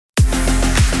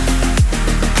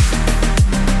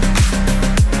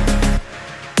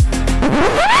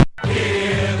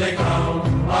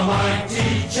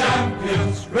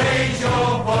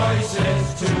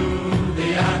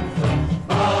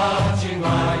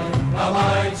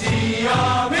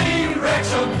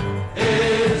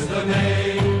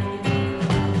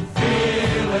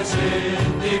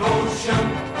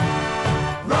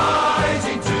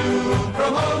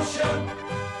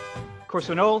course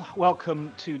and all,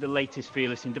 welcome to the latest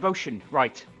Fearless in Devotion.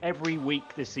 Right, every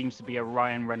week there seems to be a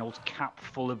Ryan Reynolds cap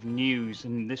full of news,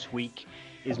 and this week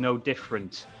is no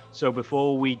different. So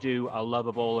before we do our love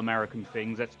of all American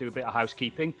things, let's do a bit of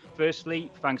housekeeping. Firstly,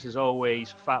 thanks as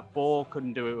always, Fat Boar,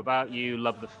 couldn't do it without you,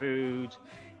 love the food.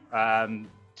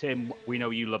 Tim, we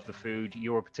know you love the food.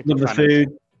 You're a particular fan. Love the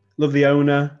food, love the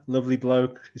owner, lovely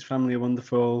bloke. His family are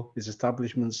wonderful. His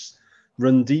establishments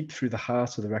run deep through the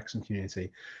heart of the Wrexham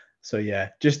community. So yeah,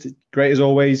 just great as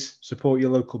always. Support your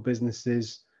local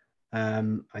businesses,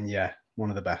 and yeah,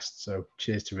 one of the best. So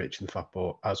cheers to Rich and the Fat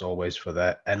Boar as always for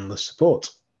their endless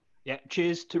support. Yeah,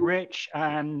 cheers to Rich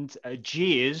and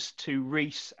cheers to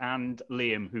Reese and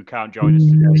Liam who can't join us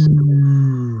today.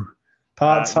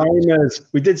 Part-timers.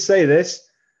 We did say this.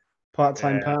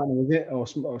 Part-time partner, was it,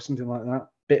 or something like that?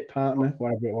 Bit partner,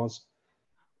 whatever it was.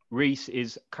 Reese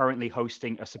is currently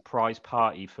hosting a surprise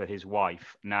party for his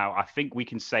wife. Now, I think we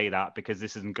can say that because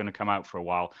this isn't going to come out for a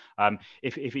while.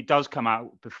 If it does come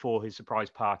out before his surprise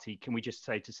party, can we just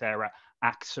say to Sarah,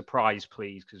 act surprised,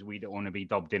 please, because we don't want to be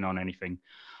dobbed in on anything.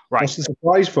 Right. What's the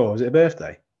surprise for? Is it a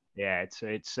birthday? Yeah,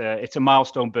 it's a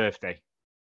milestone birthday.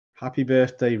 Happy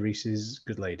birthday, Reese's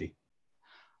good lady.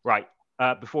 Right.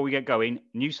 Before we get going,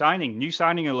 new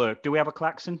signing alert. Do we have a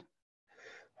klaxon?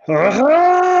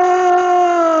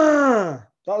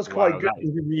 That was quite good.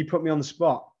 You put me on the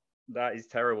spot. That is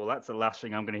terrible. That's the last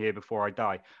thing I'm going to hear before I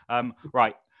die.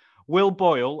 Right. Will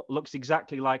Boyle looks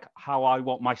exactly like how I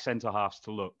want my centre halves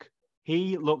to look.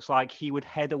 He looks like he would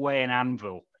head away an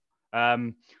anvil.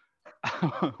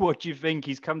 What do you think?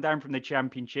 He's come down from the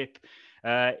Championship.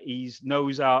 He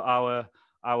knows our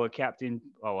captain,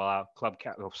 our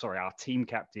team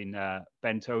captain,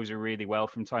 Ben Tozer really well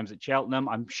from times at Cheltenham.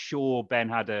 I'm sure Ben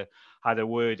had a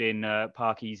word in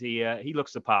Parky's ear. He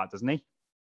looks the part, doesn't he?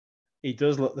 He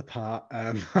does look the part.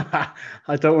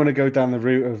 I don't want to go down the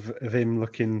route of him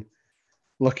looking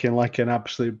like an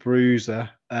absolute bruiser.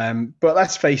 But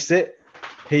let's face it,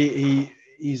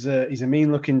 he's a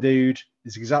mean looking dude.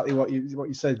 It's exactly what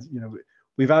you said. You know,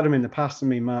 we've had him in the past. I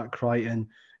mean, Mark Crichton,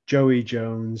 Joey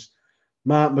Jones,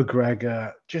 Mark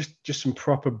McGregor, just some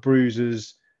proper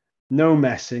bruisers, no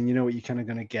messing. You know what you're kind of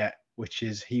going to get, which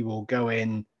is he will go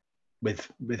in with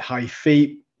high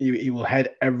feet. He will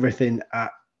head everything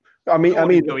at. I mean,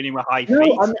 going in with high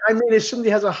feet. I mean, if somebody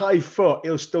has a high foot,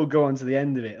 he'll still go on to the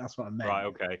end of it. That's what I meant. Right.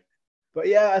 Okay. But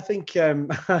yeah, I think some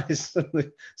of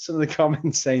the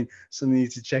comments saying somebody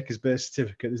needs to check his birth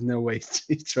certificate. There's no way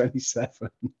he's 27.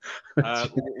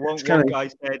 One guy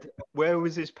said, "Where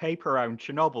was his paper around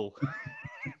Chernobyl?"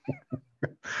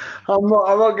 I'm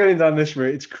not going down this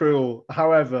route. It's cruel.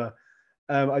 However,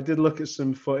 I did look at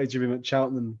some footage of him at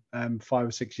Cheltenham 5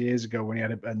 or 6 years ago when he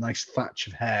had a nice thatch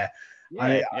of hair.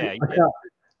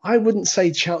 I wouldn't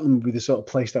say Cheltenham would be the sort of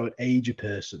place that would age a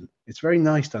person. It's very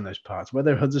nice down those parts.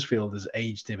 Whether Huddersfield has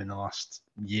aged him in the last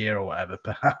year or whatever,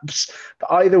 perhaps.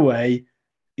 But either way,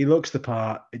 he looks the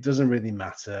part. It doesn't really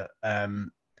matter.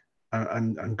 And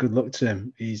good luck to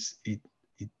him. He's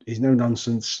no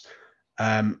nonsense.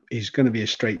 He's going to be a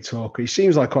straight talker. He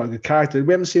seems like quite a good character.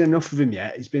 We haven't seen enough of him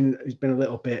yet. He's been a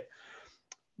little bit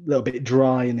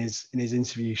dry in his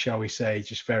interview, shall we say?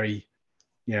 Just very.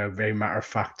 Very matter of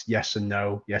fact, yes and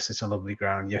no. Yes, it's a lovely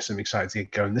ground. Yes, I'm excited to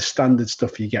get going. The standard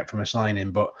stuff you get from a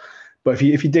signing, but if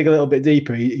you dig a little bit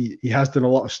deeper, he has done a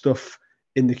lot of stuff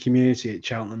in the community at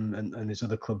Cheltenham and his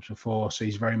other clubs before. So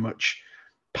he's very much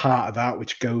part of that,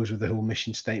 which goes with the whole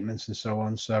mission statements and so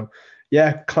on. So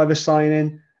yeah, clever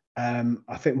signing.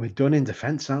 I think we're done in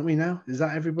defence, aren't we now? Is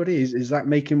that everybody? Is that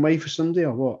making way for Sunday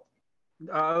or what?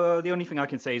 The only thing I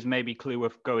can say is maybe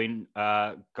Cleworth going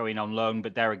on loan,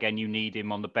 but there again, you need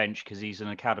him on the bench because he's an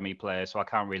academy player, so I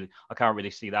can't really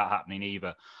see that happening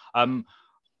either.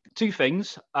 Two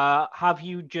things: have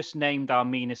you just named our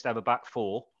meanest ever back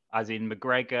four, as in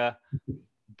McGregor,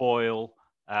 Boyle?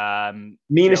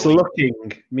 Meanest looking.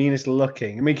 I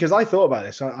mean, because I thought about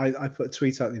this. I put a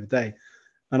tweet out the other day,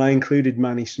 and I included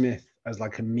Manny Smith as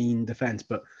like a mean defence,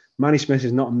 but Manny Smith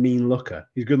is not a mean looker.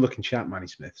 He's a good-looking chap, Manny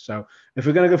Smith. So if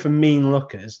we're going to go for mean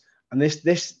lookers, and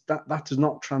that does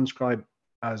not transcribe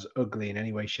as ugly in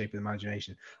any way, shape, or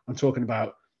imagination. I'm talking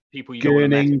about people you don't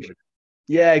want to mess with.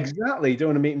 Yeah, exactly. Don't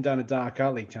want to meet him down a dark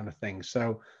alley kind of thing.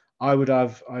 So I'd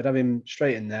have him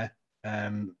straight in there.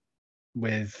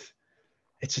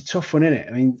 It's a tough one, isn't it?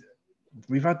 I mean,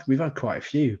 we've had quite a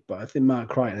few, but I think Mark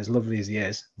Crichton, as lovely as he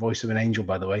is, voice of an angel,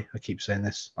 by the way. I keep saying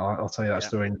this. I'll tell you that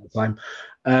story another time.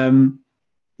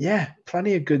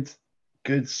 Plenty of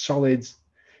good, solid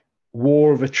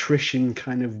war of attrition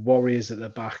kind of warriors at the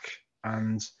back,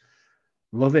 and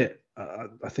love it.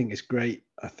 I think it's great.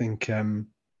 I think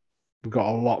we've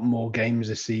got a lot more games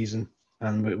this season,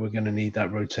 and we're going to need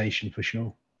that rotation for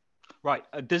sure. Right.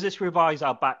 Does this revise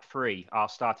our back three, our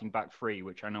starting back three,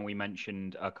 which I know we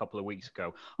mentioned a couple of weeks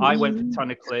ago? I went for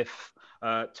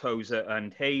Tunnicliffe, Tozer,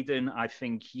 and Hayden. I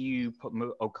think you put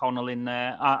O'Connell in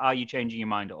there. Are you changing your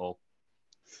mind at all?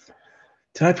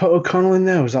 Did I put O'Connell in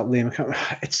there? Was that Liam?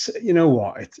 It's, you know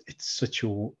what? It's such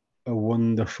a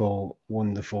wonderful,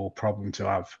 wonderful problem to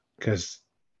have, because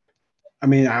I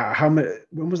mean,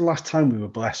 when was the last time we were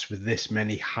blessed with this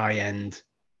many high-end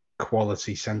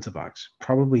quality centre backs?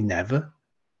 Probably never.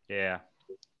 Yeah.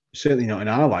 Certainly not in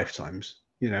our lifetimes,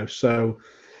 So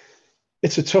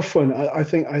it's a tough one. I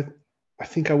think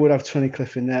I would have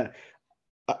Tunnicliffe in there.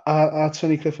 Are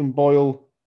Tunnicliffe and Boyle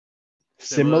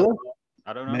similar?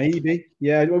 I don't know. Maybe.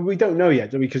 Yeah, well, we don't know yet,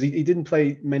 do we? Because he didn't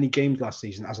play many games last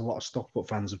season, as a lot of Stockport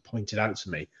fans have pointed out to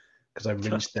me, because I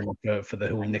rinsed them for the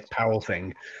whole Nick Powell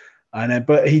thing. And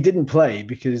but he didn't play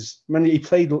because he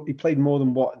played more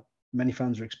than what many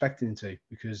fans were expecting him to,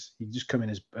 because he just come in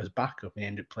as backup and he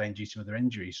ended up playing due to other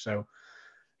injuries. So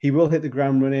he will hit the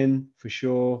ground running for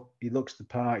sure. He looks the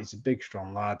part. He's a big,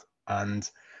 strong lad, and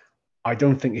I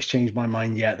don't think it's changed my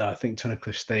mind yet. That I think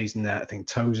Tunnicliffe stays in there. I think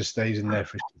Tozer stays in there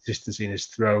for his consistency in his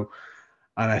throw,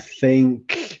 and I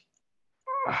think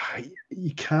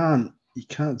you can't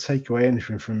take away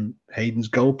anything from Hayden's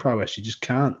goal prowess. You just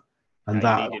can't. And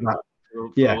for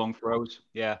the long throws.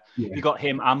 Yeah. You got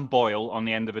him and Boyle on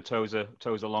the end of a Tozer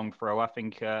long throw. I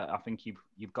think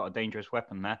you've got a dangerous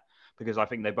weapon there, because I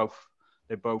think they both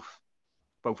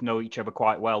know each other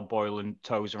quite well, Boyle and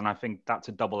Tozer, and I think that's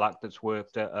a double act that's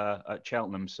worked at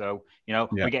Cheltenham. So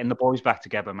we're getting the boys back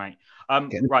together, mate.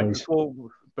 Right,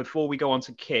 before we go on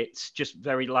to kits, just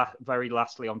very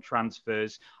lastly on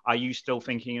transfers, are you still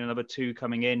thinking another two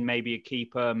coming in? Maybe a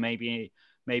keeper, maybe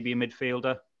a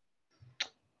midfielder?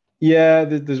 Yeah,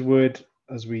 there's word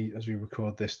as we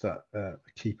record this that a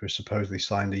keeper supposedly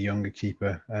signed, a younger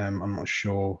keeper. I'm not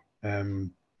sure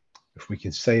if we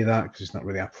can say that, because it's not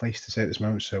really our place to say at this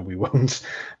moment, so we won't.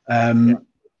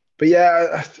 But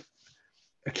yeah,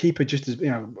 a keeper, just as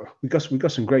we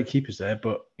got some great keepers there,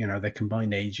 but their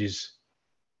combined ages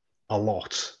a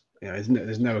lot.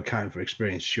 There's no account for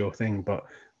experience, sure thing, but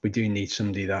we do need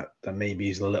somebody that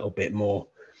maybe is a little bit more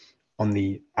on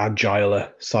the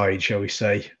agiler side, shall we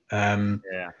say.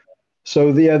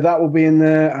 So that will be in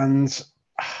there, and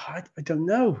I don't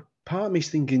know. Part of me's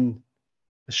thinking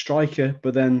a striker,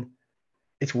 but then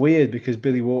it's weird because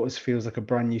Billy Waters feels like a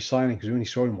brand new signing, because we only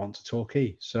saw him once at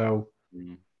Torquay. So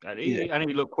and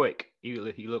he looked quick. He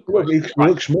looked quick. He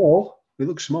looks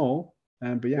small.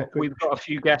 But yeah, we've got a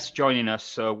few guests joining us,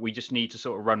 so we just need to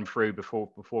sort of run through before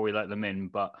we let them in.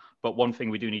 But one thing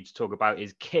we do need to talk about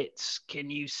is kits. Can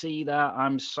you see that?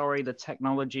 I'm sorry, the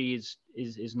technology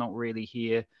is not really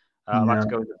here. I like to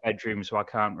go to the bedroom, so I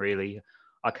can't really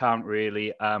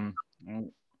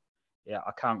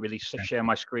share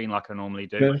my screen like I normally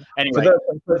do. Anyway,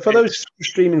 for those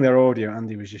streaming their audio,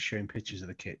 Andy was just showing pictures of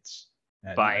the kits.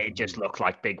 But it just looked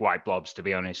like big white blobs, to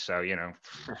be honest. So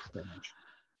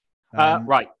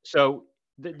right. So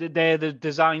they're the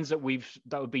designs that we've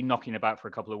been knocking about for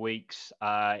a couple of weeks.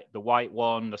 The white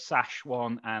one, the sash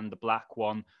one, and the black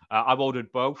one. I've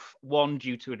ordered both. One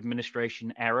due to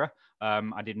administration error.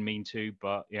 I didn't mean to,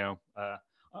 but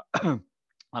I'm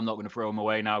not going to throw them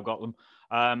away now. I've got them.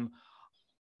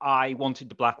 I wanted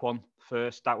the black one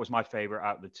first. That was my favorite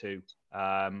out of the two.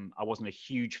 I wasn't a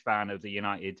huge fan of the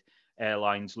United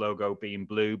Airlines logo being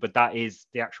blue, but that is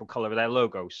the actual color of their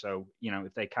logo. So,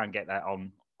 if they can get that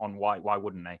on white, why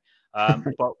wouldn't they?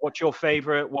 But what's your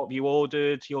favorite? What have you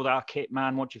ordered? You're our kit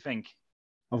man. What do you think?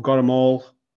 I've got them all.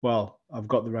 Well, I've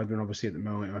got the red one obviously at the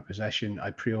moment in my possession.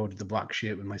 I pre-ordered the black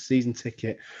shirt with my season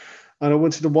ticket, and I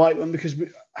wanted the white one because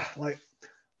the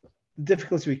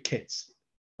difficulty with kits,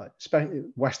 especially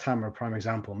West Ham are a prime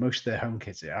example. Most of their home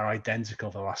kits are identical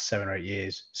for the last 7 or 8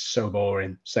 years. So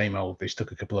boring, same old. They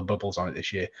stuck a couple of bubbles on it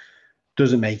this year.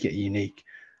 Doesn't make it unique.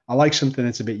 I like something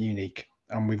that's a bit unique.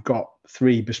 And we've got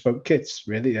 3 bespoke kits,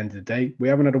 really, at the end of the day. We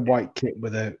haven't had a white kit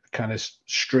with a kind of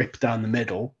strip down the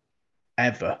middle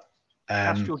ever.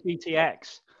 Castrol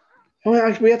GTX.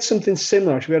 We had something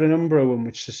similar. Actually, we had an Umbro one,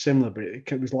 which is similar, but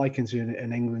it was likened to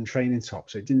an England training top,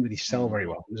 so it didn't really sell very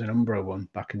well. It was an Umbro one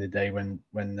back in the day when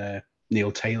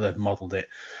Neil Taylor modelled it.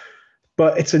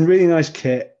 But it's a really nice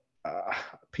kit.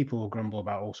 People will grumble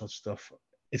about all sorts of stuff.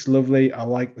 It's lovely. I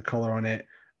like the collar on it.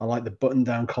 I like the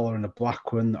button-down collar and the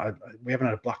black one. We haven't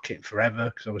had a black kit in forever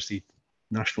because obviously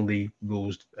National League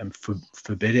rules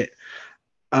forbid it.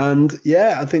 And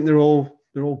yeah, I think they're all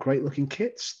great looking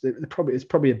kits. It's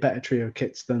probably a better trio of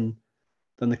kits than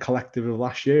than the collective of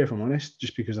last year, if I'm honest,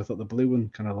 just because I thought the blue one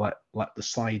kind of let the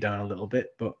side down a little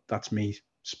bit, but that's me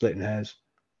splitting hairs.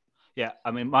 Yeah,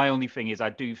 I mean, my only thing is I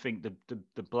do think the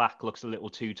black looks a little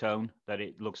two-tone, that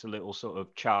it looks a little sort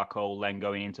of charcoal then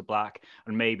going into black,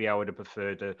 and maybe I would have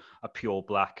preferred a pure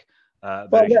black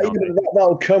version of it.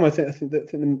 That'll come. I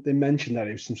think they mentioned that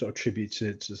it was some sort of tribute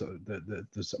to sort of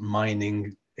the sort of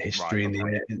mining history Right,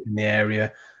 okay. in the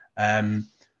area.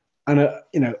 And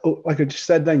like I just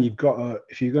said, then you've got to,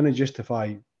 if you're going to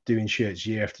justify doing shirts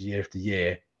year after year after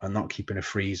year and not keeping a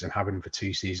freeze and having them for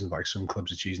 2 seasons like some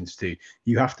clubs are choosing to do,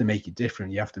 you have to make it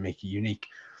different. You have to make it unique.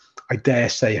 I dare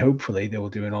say, hopefully, they will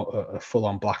do a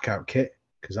full-on blackout kit,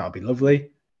 because that'll be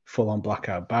lovely. Full-on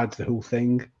blackout badge, the whole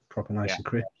thing, proper nice and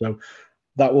crisp. So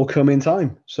that will come in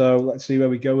time. So let's see where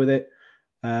we go with it.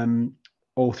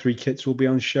 All 3 kits will be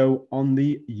on show on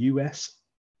the US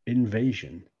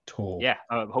Invasion Tour. Yeah,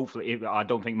 hopefully. I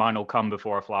don't think mine will come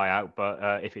before I fly out,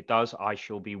 but if it does, I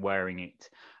shall be wearing it.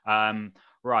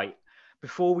 Right.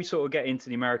 Before we sort of get into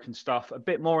the American stuff, a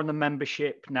bit more on the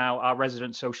membership. Now, our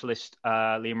resident socialist,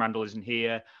 Liam Randall, isn't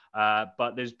here,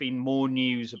 but there's been more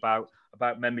news about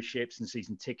memberships and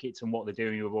season tickets and what they're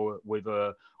doing with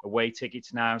away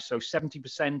tickets now. So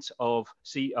 70% of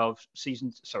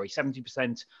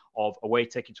 70% of away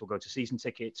tickets will go to season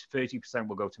tickets, 30%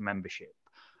 will go to membership.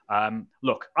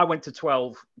 Look, I went to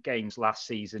 12 games last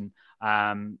season.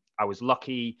 I was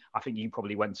lucky. I think you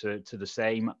probably went to the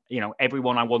same.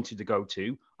 Everyone I wanted to go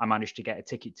to, I managed to get a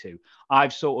ticket to.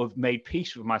 I've sort of made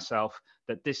peace with myself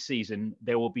that this season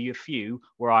there will be a few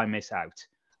where I miss out.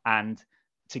 And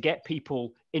to get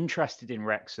people interested in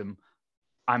Wrexham,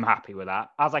 I'm happy with that.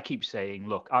 As I keep saying,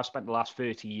 look, I've spent the last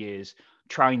 30 years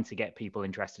trying to get people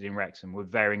interested in Wrexham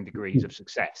with varying degrees of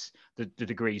success, the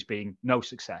degrees being no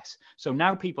success. So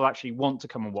now people actually want to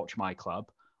come and watch my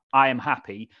club. I am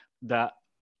happy that,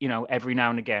 every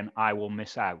now and again I will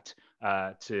miss out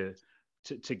to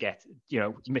get,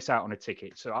 miss out on a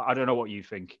ticket. So I don't know what you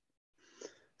think.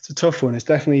 It's a tough one. It's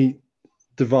definitely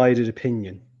divided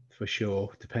opinion for sure,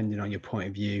 depending on your point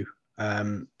of view.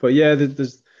 But yeah,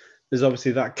 there's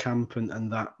obviously that camp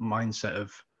and that mindset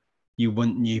of you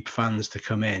want new fans to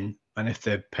come in, and if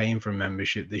they're paying for a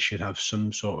membership, they should have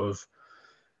some sort of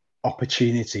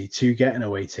opportunity to get an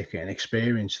away ticket and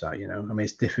experience that. I mean,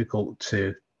 it's difficult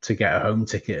to get a home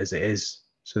ticket as it is,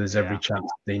 so there's every chance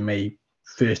they may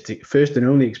first and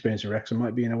only experience of Wrexham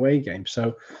might be an away game.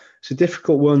 So it's a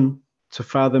difficult one to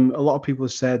fathom. A lot of people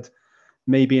have said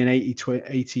maybe an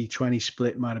 80-20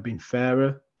 split might have been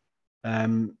fairer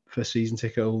for season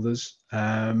ticket holders.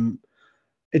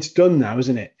 It's done now,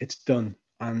 isn't it? It's done,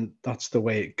 and that's the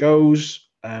way it goes.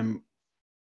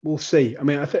 We'll see. I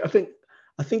mean, I think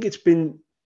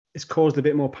it's caused a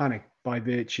bit more panic by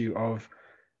virtue of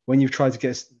when you've tried to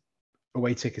get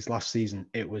away tickets last season.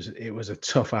 It was a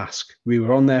tough ask. We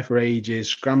were on there for ages,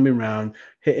 scrambling around,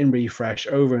 hitting refresh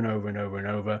over and over and over and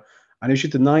over, and it was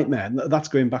just a nightmare. That's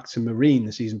going back to Marine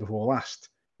the season before last,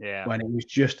 when it was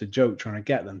just a joke trying to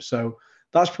get them. So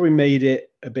that's probably made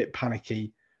it a bit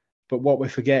panicky. But what we're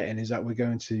forgetting is that we're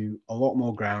going to a lot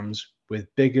more grounds with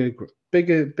bigger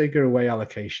away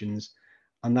allocations,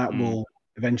 and that will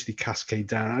eventually cascade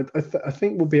down. I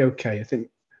think we'll be okay. I think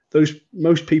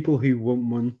most people who want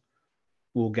one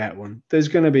will get one. There's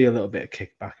going to be a little bit of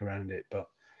kickback around it, but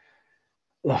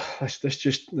let's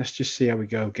just see how we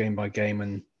go game by game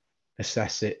and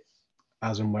assess it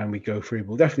as and when we go through.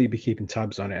 We'll definitely be keeping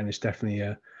tabs on it, and it's definitely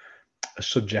a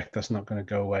subject that's not going to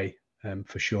go away.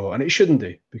 For sure, and it shouldn't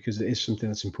do, because it is something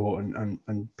that's important,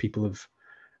 and people have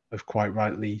quite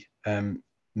rightly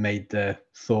made their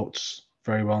thoughts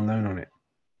very well known on it.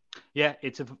 Yeah,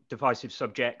 it's a divisive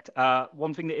subject.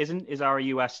 One thing that isn't is our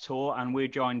US tour, and we're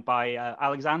joined by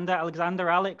Alexander,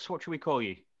 Alex, what should we call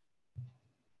you?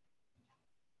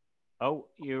 Oh,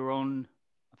 I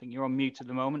think you're on mute at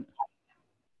the moment.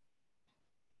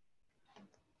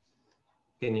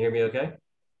 Can you hear me okay?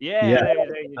 Yeah.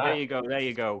 There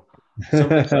you go.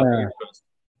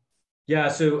 Yeah,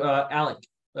 so Alec,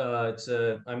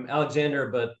 I'm Alexander,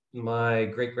 but my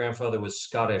great-grandfather was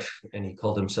Scottish and he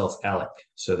called himself Alec,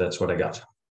 so that's what I got.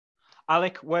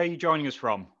 Alec, where are you joining us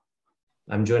from?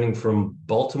 I'm joining from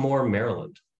Baltimore,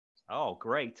 Maryland. Oh,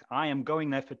 great. I am going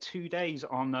there for 2 days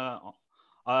on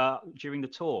during the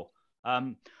tour.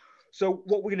 So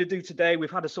what we're going to do today, we've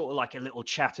had a sort of like a little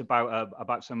chat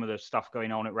about some of the stuff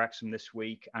going on at Wrexham this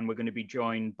week, and we're going to be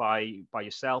joined by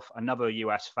yourself, another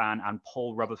US fan, and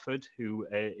Paul Rutherford, who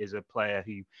is a player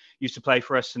who used to play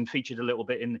for us and featured a little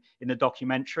bit in the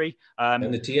documentary.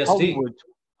 And the TSD.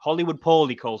 Hollywood Paul,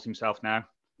 he calls himself now.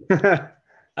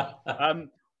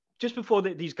 just before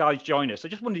these guys join us, I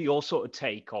just wonder your sort of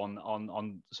take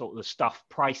on sort of the stuff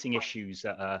pricing issues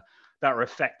that are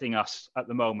affecting us at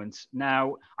the moment.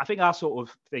 Now, I think our sort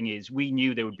of thing is we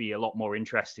knew there would be a lot more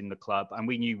interest in the club, and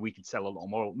we knew we could sell a lot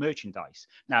more merchandise.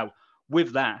 Now,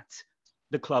 with that,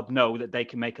 the club know that they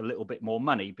can make a little bit more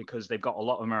money because they've got a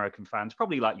lot of American fans,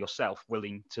 probably like yourself,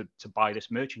 willing to buy this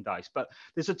merchandise. But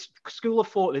there's a school of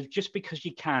thought that just because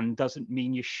you can doesn't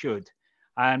mean you should.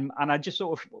 And I just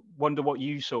sort of wonder what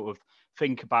you sort of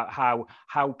think about how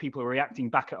people are reacting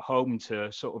back at home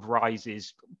to sort of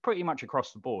rises pretty much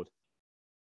across the board.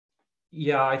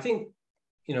 Yeah, I think,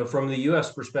 from the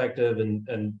U.S. perspective,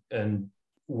 and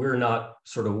we're not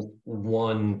sort of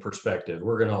one perspective.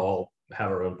 We're going to all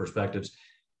have our own perspectives.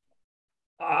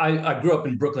 I grew up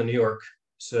in Brooklyn, New York,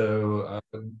 so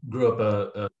I grew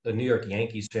up a New York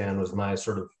Yankees fan was my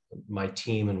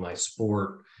team and my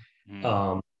sport.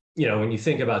 When you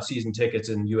think about season tickets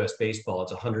in U.S. baseball,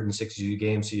 it's 162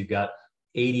 games, so you've got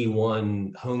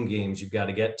 81 home games you've got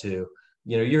to get to.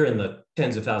 You're in the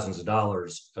tens of thousands of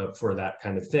dollars for that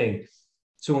kind of thing.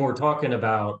 So when we're talking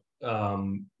about,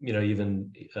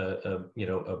 even a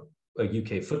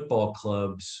UK football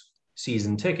club's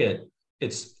season ticket,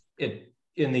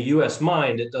 in the US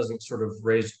mind, it doesn't sort of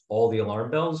raise all the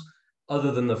alarm bells,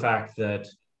 other than the fact that,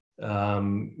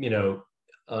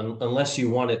 unless you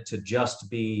want it to just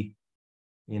be,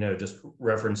 just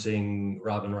referencing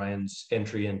Robin Ryan's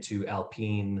entry into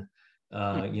Alpine,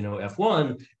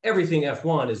 F1, everything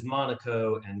F1 is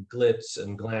Monaco and glitz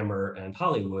and glamour and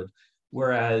Hollywood.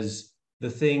 Whereas the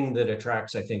thing that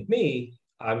attracts, I think, me,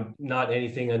 I'm not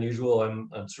anything unusual. I'm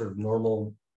a sort of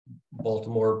normal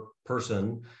Baltimore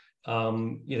person.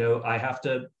 I have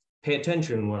to pay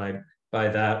attention when I buy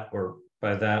that or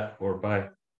buy that or buy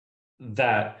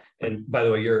that. And by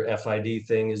the way, your FID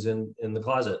thing is in the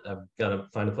closet. I've got to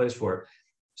find a place for it.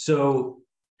 So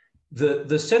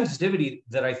the sensitivity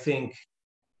that I think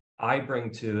I bring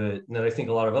to it, and that I think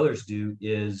a lot of others do,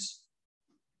 is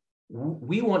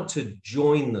we want to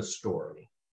join the story,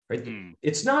 right?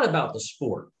 It's not about the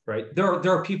sport, right? There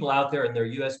are people out there, and there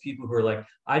are US people who are like,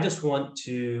 I just want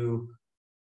to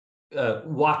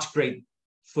watch great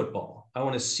football. I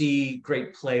want to see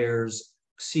great players,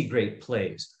 see great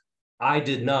plays. I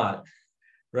did not.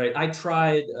 Right. I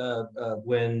tried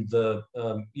when the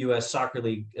U.S. Soccer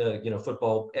League,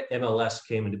 football, MLS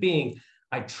came into being.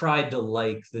 I tried to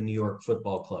like the New York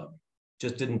Football Club.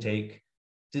 Just didn't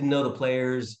know the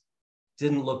players,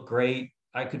 didn't look great.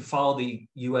 I could follow the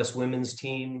U.S. women's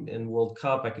team in World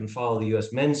Cup. I can follow the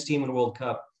U.S. men's team in World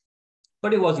Cup.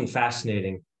 But it wasn't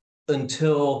fascinating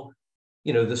until,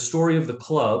 the story of the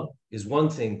club is one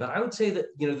thing. But I would say that,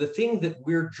 the thing that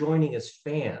we're joining as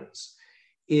fans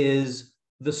is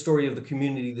the story of the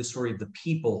community, the story of the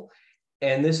people.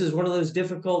 And this is one of those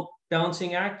difficult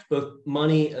balancing acts, both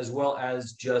money as well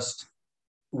as just,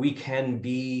 we can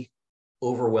be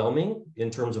overwhelming in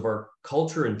terms of our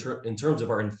culture, in terms of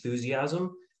our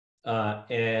enthusiasm.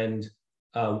 I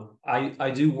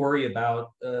do worry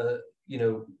about,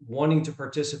 wanting to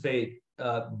participate,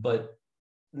 but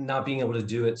not being able to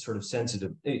do it sort of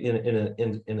sensitive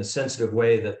in a sensitive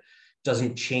way that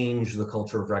doesn't change the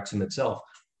culture of Wrexham itself.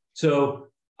 So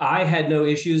I had no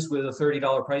issues with a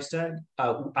 $30 price tag.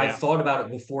 I thought about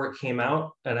it before it came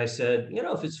out, and I said,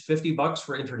 if it's $50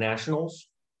 for internationals,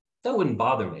 that wouldn't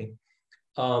bother me.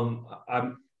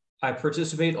 I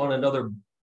participate on another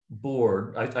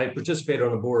board. I participate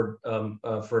on a board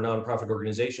for a nonprofit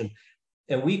organization,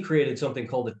 and we created something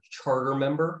called a charter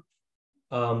member.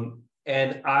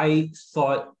 And I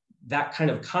thought that kind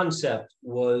of concept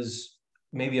was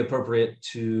maybe appropriate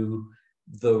to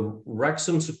the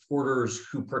Wrexham supporters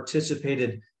who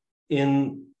participated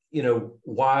in,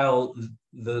 while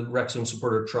the Wrexham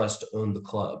Supporter Trust owned the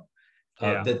club,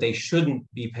 that they shouldn't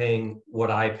be paying what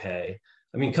I pay.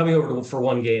 I mean, coming over for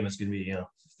one game is going to be,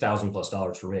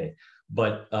 $1,000+ for me,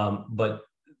 but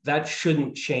that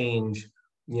shouldn't change,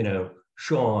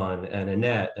 Sean and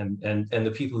Annette and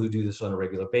the people who do this on a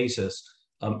regular basis.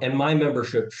 And my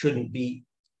membership shouldn't be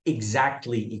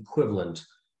exactly equivalent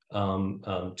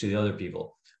to the other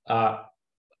people. The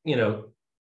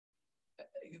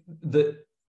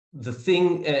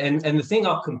thing, and the thing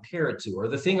I'll compare it to, or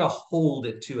the thing I'll hold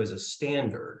it to as a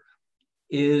standard,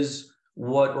 is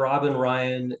what Robin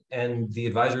Ryan and the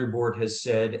advisory board has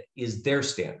said is their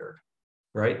standard,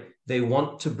 right? They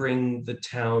want to bring the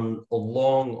town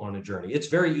along on a journey. It's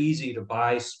very easy to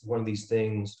buy one of these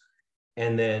things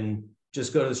and then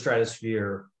just go to the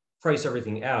stratosphere, price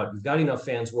everything out. You've got enough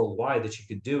fans worldwide that you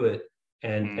could do it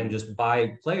and just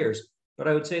buy players. But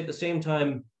I would say at the same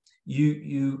time,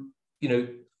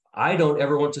 I don't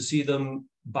ever want to see them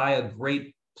buy a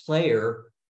great player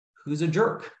who's a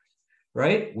jerk,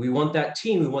 right? We want that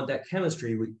team. We want that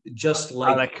chemistry. We just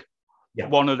like Alec, yeah.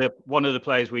 One of the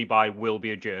players we buy will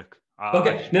be a jerk.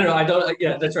 Okay, no, I don't.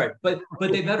 Yeah, that's right. But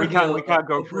they better we can't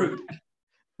go through.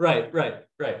 Right.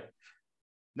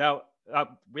 Now,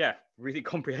 yeah, really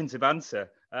comprehensive answer.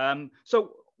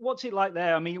 So what's it like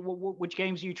there? I mean, which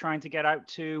games are you trying to get out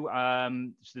to?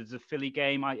 So there's a Philly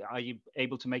game. Are you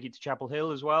able to make it to Chapel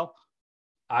Hill as well?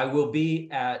 I will be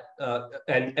at,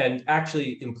 and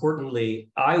actually, importantly,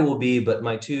 I will be, but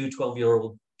my two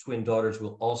 12-year-old twin daughters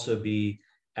will also be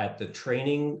at the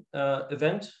training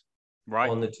event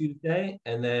on the Tuesday.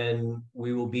 And then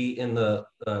we will be in the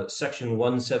section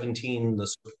 117, the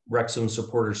Wrexham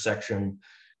supporters section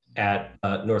at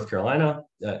North Carolina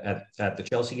at the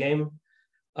Chelsea game.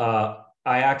 I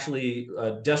actually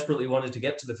desperately wanted to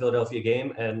get to the Philadelphia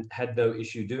game and had no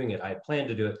issue doing it. I had planned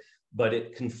to do it, but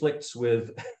it conflicts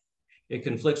with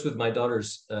my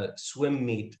daughter's swim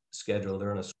meet schedule.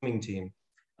 They're on a swimming team.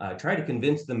 I tried to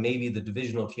convince them maybe the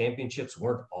divisional championships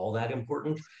weren't all that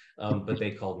important, but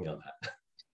they called me on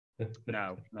that.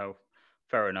 No,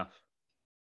 fair enough.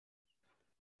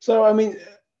 So, I mean,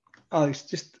 Alex,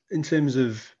 just in terms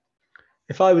of,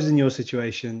 if I was in your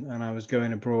situation and I was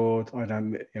going abroad, I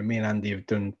know, me and Andy have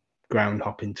done ground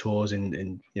hopping tours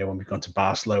in when we've gone to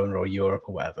Barcelona or Europe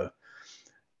or whatever.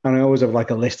 And I always have like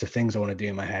a list of things I want to do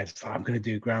in my head. So I'm going to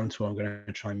do ground tour. I'm going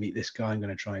to try and meet this guy. I'm going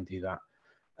to try and do that.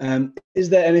 Is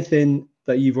there anything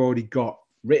that you've already got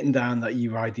written down that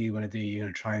you ideally want to do? You're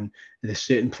going to try and, are there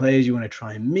certain players you want to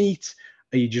try and meet?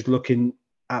 Are you just looking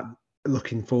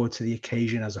forward to the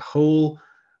occasion as a whole?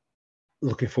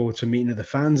 Looking forward to meeting other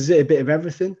fans? Is it a bit of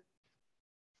everything?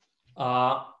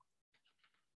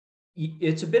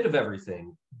 It's a bit of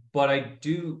everything, but I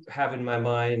do have in my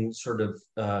mind sort of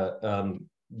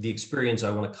the experience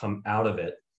I want to come out of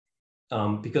it,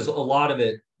 because a lot of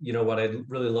it, what I'd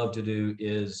really love to do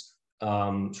is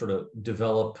sort of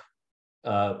develop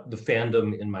the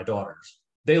fandom in my daughters.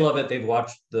 They love it. They've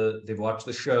watched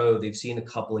the show. They've seen a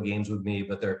couple of games with me,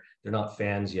 but they're not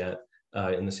fans yet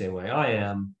in the same way I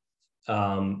am.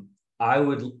 I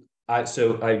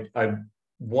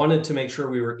wanted to make sure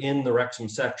we were in the Wrexham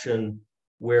section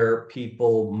where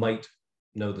people might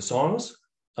know the songs.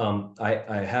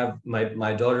 I have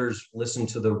my daughters listen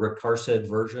to the Rick Carstead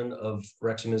version of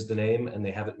Wrexham is the Name, and they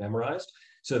have it memorized,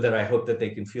 so that I hope that they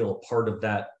can feel a part of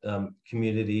that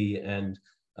community and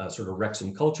sort of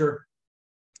Wrexham culture.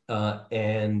 I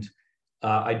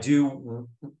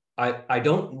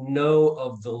don't know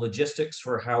of the logistics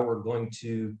for how we're going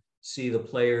to see the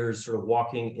players sort of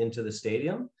walking into the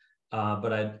stadium,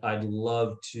 but I'd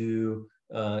love to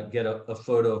get a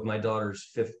photo of my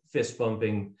daughters fist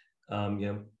bumping.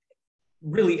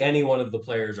 Really any one of the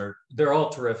players they're all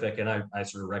terrific, and I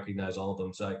sort of recognize all of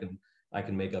them, so I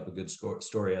can make up a good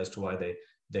story as to why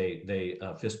they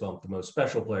fist bump the most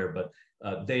special player, but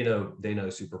they know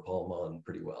Super Paul Mullen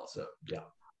pretty well. So yeah.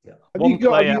 One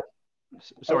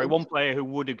player who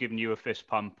would have given you a fist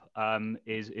pump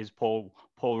is Paul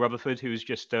Rutherford, who's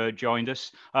just joined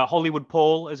us. Hollywood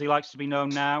Paul, as he likes to be known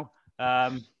now.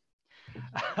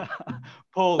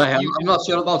 Paul, I'm not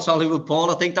sure about Hollywood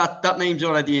Paul. I think that name's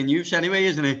already in use anyway,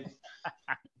 isn't it?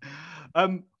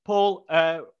 Paul,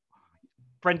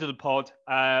 friend of the pod,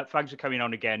 thanks for coming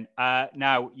on again.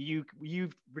 Now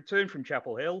you've returned from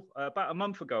Chapel Hill about a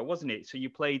month ago, wasn't it? So you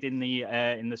played in the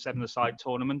 7-a-side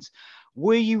tournament.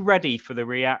 Were you ready for the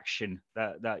reaction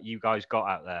that you guys got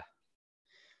out there?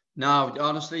 No,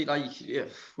 honestly,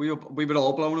 we were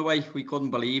all blown away. We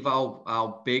couldn't believe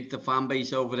how big the fan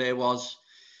base over there was.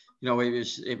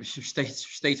 It was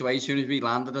straight away as soon as we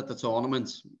landed at the tournament.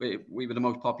 We were the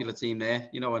most popular team there.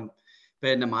 And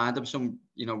bearing in mind of some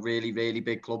really, really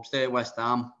big clubs there, West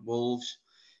Ham, Wolves.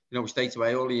 Straight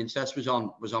away all the interest was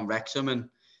on Wrexham, and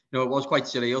it was quite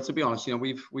surreal, to be honest.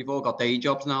 We've all got day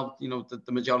jobs now. The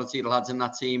majority of the lads in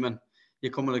that team, and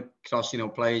you're coming across,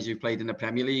 players who played in the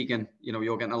Premier League, and,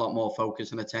 you're getting a lot more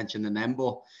focus and attention than them.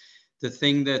 But the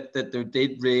thing that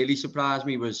did really surprise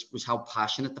me was how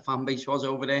passionate the fan base was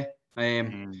over there.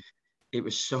 It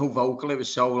was so vocal, it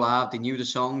was so loud. They knew the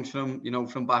songs from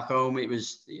back home. It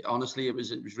was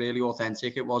really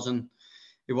authentic. It wasn't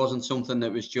something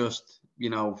that was just,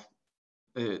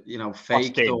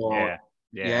 faked or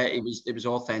yeah. It was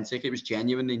authentic. It was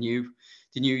genuine. They knew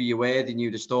who you were. They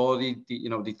knew the story.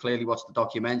 They clearly watched the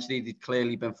documentary. They'd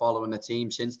clearly been following the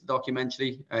team since the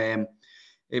documentary.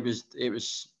 It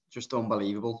was just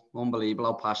unbelievable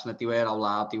how passionate they were, how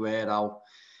loud they were,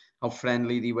 how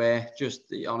friendly they were.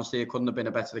 Just honestly, it couldn't have been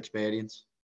a better experience.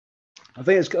 I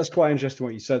think that's quite interesting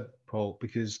what you said, Paul,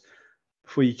 because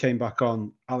before you came back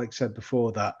on, Alex said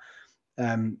before that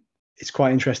it's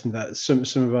quite interesting that some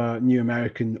of our new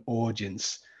American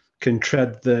audience can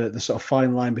tread the sort of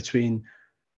fine line between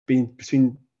being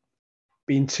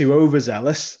too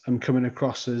overzealous and coming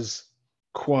across as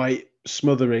quite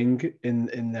smothering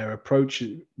in their approach,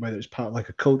 whether it's part of like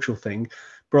a cultural thing.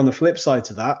 But on the flip side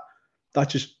to that, that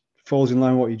just falls in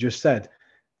line with what you just said.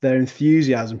 Their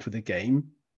enthusiasm for the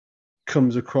game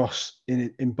comes across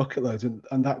in bucket loads,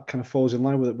 and that kind of falls in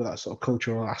line with that sort of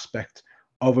cultural aspect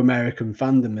of American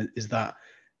fandom, is that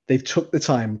they've took the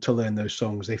time to learn those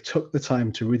songs. They've took the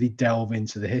time to really delve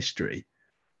into the history.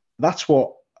 That's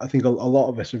what I think a lot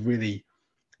of us have really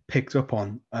picked up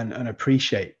on and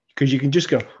appreciate, because you can just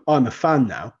go, oh, I'm a fan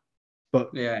now,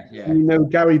 but do you know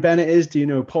Gary Bennett is? Do you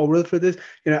know Paul Rutherford is?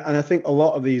 And I think a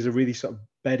lot of these are really sort of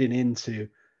bedding into,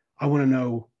 I want to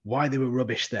know why they were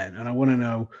rubbish then, and I want to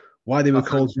know why they were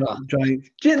called giant.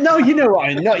 No, you know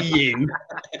what? Not you,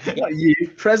 not you.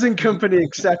 Present company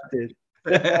accepted.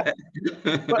 But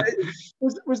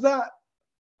was that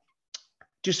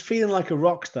just feeling like a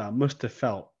rock star? Must have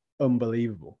felt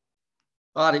unbelievable.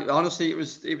 Honestly, it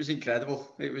was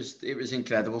incredible. It was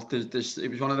incredible. It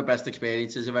was one of the best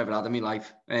experiences I've ever had in my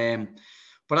life.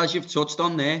 But as you've touched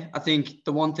on there, I think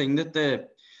the one thing that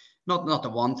not the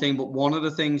one thing, but one of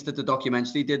the things that the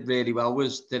documentary did really well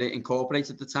was that it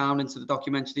incorporated the town into the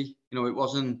documentary. It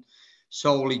wasn't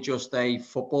solely just a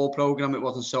football program. It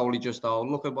wasn't solely just, oh,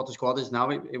 look at what the squad is now.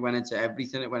 It went into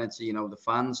everything. It went into, the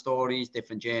fan stories,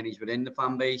 different journeys within the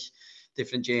fan base,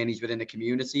 different journeys within the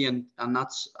community. And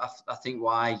that's, I think,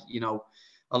 why,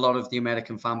 a lot of the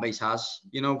American fan base has,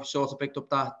 sort of picked up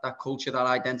that culture, that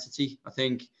identity. I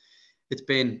think it's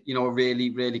been, a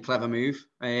really, really clever move.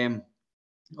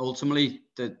 Ultimately,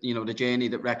 the journey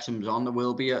that Wrexham's on, there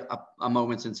will be a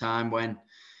moment in time when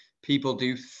people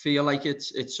do feel like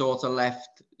it's sort of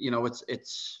left,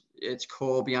 its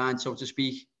core behind, so to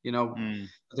speak. I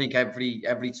think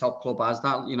every top club has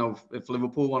that. If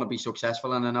Liverpool want to be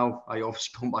successful, and I know I always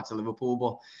come back to Liverpool,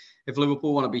 but if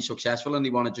Liverpool want to be successful and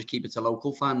they want to just keep it to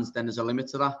local fans, then there's a limit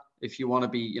to that. If you want to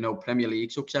be, Premier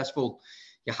League successful,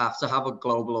 you have to have a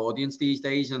global audience these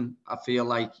days. And I feel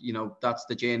like, that's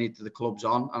the journey that the club's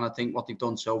on. And I think what they've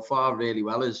done so far really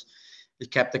well is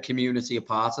kept the community a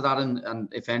part of that. And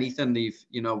if anything, they've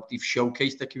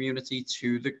showcased the community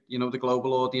to the, the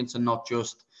global audience, and not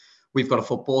just, we've got a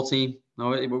football team. No,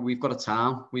 we've got a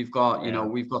town. We've got,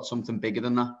 we've got something bigger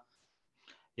than that.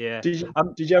 Yeah. Did you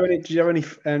have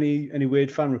any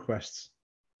weird fan requests?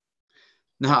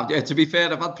 No, to be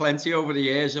fair, I've had plenty over the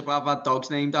years. I've had dogs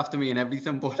named after me and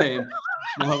everything, but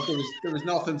no, there was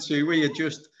nothing too weird.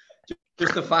 Just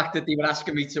the fact that they were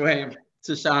asking me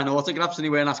to sign autographs, and they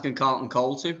weren't asking Carlton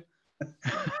Cole to.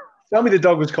 Tell me the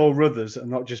dog was called Ruthers and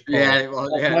not just Paul. Yeah,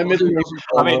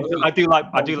 I mean, I do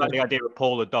like the idea of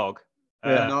Paul the dog.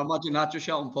 No, imagine that, just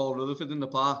shouting Paul Rutherford in the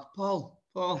park. Paul.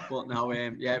 But no,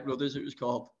 Ruthers it was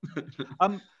called.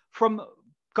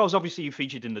 Because obviously you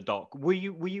featured in the doc. Were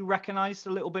you recognised a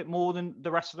little bit more than the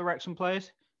rest of the Wrexham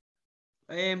players?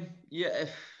 I'm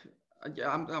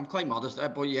quite modest,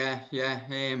 but yeah.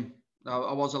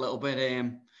 I was a little bit.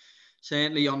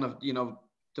 Certainly on the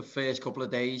the first couple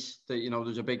of days, that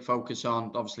there's a big focus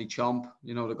on obviously Chomp,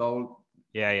 the goal.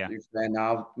 Yeah. Who's there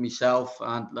now, myself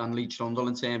and Lee Trundle,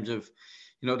 in terms of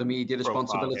the media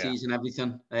responsibilities and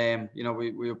everything.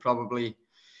 We were probably,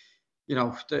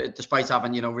 despite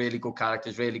having, really good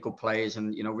characters, really good players,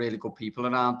 and, really good people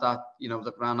around that,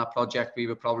 around that project, we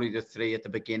were probably the three at the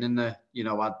beginning that,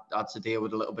 had to deal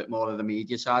with a little bit more of the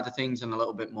media side of things, and a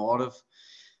little bit more of,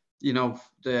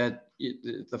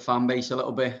 the fan base a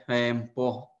little bit.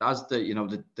 But as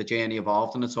the journey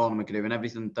evolved and the tournament grew and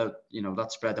everything, that,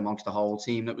 that spread amongst the whole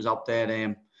team that was out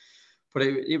there. But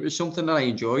it was something that I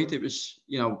enjoyed. It was,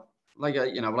 like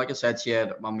I said to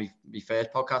you on my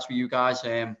first podcast with you guys,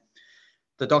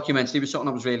 the documentary was something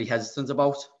I was really hesitant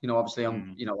about. Obviously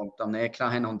I'm there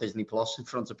crying on Disney Plus in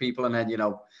front of people, and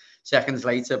then, seconds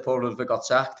later, Paul Rutherford got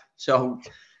sacked. So,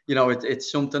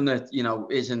 it's something that,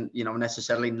 isn't,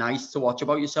 necessarily nice to watch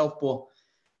about yourself, but,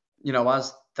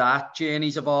 as that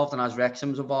journey's evolved and as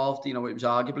Wrexham's evolved, it was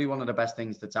arguably one of the best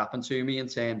things that's happened to me in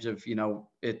terms of,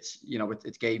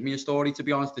 it gave me a story, to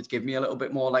be honest. It's given me a little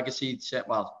bit more legacy,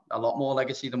 well, a lot more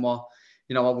legacy than what,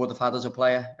 I would have had as a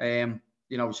player.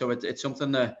 So it's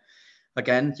something that,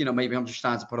 again, maybe I'm just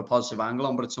trying to put a positive angle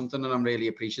on, but it's something that I'm really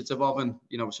appreciative of, and,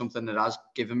 something that has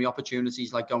given me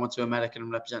opportunities like going to America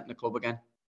and representing the club again.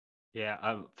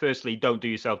 Yeah. Firstly, don't do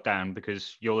yourself down,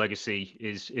 because your legacy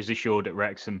is assured at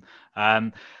Wrexham.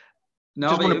 No,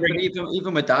 but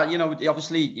even with that,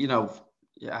 obviously,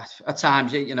 yeah, at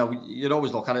times, you'd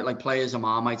always look at it like players are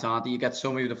Marmite, aren't they? You get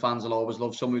some who the fans will always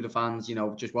love, some who the fans,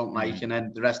 just won't like, and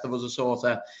then the rest of us are sort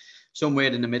of somewhere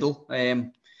in the middle.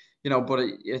 But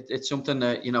it's something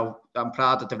that, I'm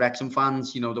proud that the Wrexham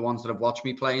fans, the ones that have watched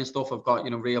me play and stuff, have got,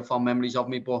 real fond memories of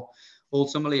me. But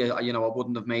ultimately, I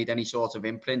wouldn't have made any sort of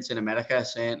imprints in America,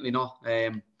 certainly not.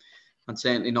 And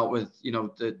certainly not with,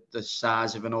 the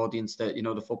size of an audience that,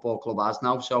 the football club has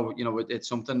now. So, it's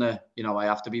something that, I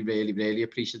have to be really, really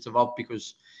appreciative of,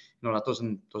 because, that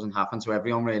doesn't happen to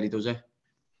everyone, really, does it?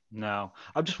 No.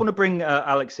 I just want to bring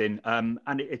Alex in, and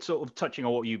it's sort of touching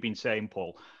on what you've been saying,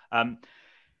 Paul.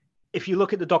 If you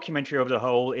look at the documentary over the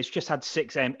whole, it's just had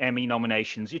 6 Emmy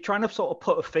nominations. You're trying to sort of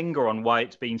put a finger on why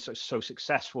it's been so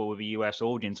successful with the US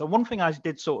audience. And one thing I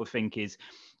did sort of think is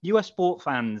US sport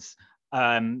fans,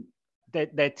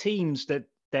 their teams, that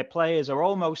their players are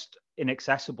almost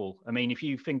inaccessible. I mean, if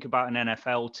you think about an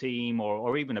NFL team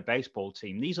or even a baseball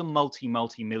team, these are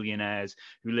multi-millionaires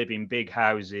who live in big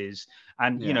houses,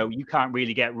 and you can't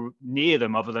really get near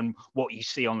them other than what you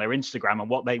see on their Instagram and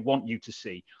what they want you to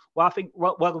see. Well, I think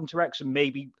Welcome to Wrexham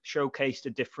maybe showcased a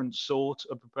different sort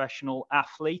of professional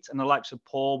athlete, and the likes of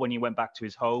Paul, when he went back to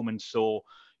his home and saw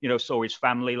his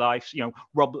family life.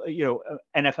 Rob,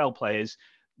 NFL players,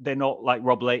 they're not like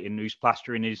Rob Layton, who's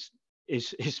plastering his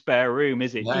spare room,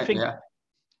 is it?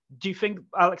 Do you think,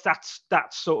 Alex,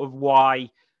 that's sort of why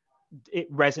it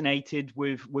resonated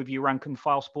with your rank and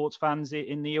file sports fans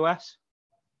in the US?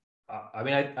 I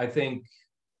mean, I think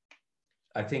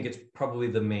it's probably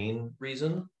the main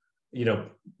reason.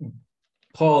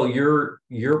 Paul,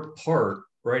 your part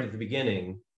right at the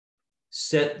beginning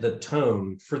set the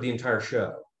tone for the entire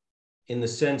show, in the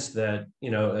sense that,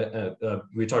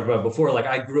 we talked about before, like,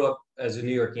 I grew up as a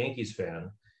New York Yankees fan,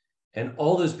 and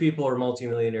all those people are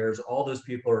multimillionaires. All those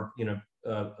people are,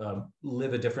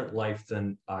 live a different life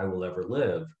than I will ever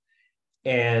live.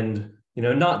 And,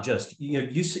 not just,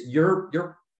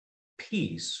 your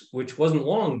piece, which wasn't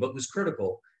long, but was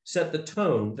critical, set the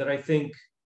tone that I think,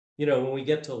 when we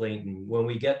get to Layton, when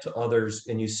we get to others,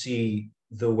 and you see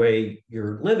the way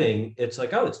you're living, it's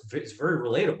like, oh, it's very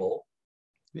relatable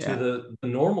to the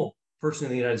normal person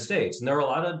in the United States. And there are a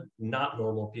lot of not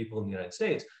normal people in the United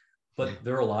States, but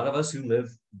there are a lot of us who live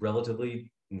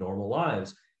relatively normal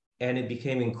lives. And it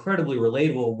became incredibly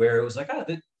relatable, where it was like,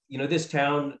 this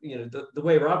town, the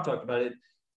way Rob talked about it,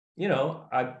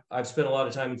 I've spent a lot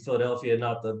of time in Philadelphia,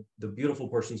 not the beautiful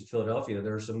portions of Philadelphia.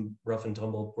 There are some rough and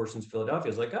tumble portions of Philadelphia.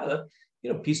 It's like,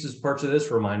 parts of this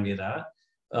remind me of that.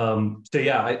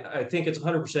 I think it's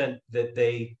 100% that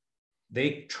they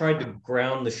tried to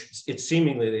ground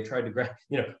they tried to ground,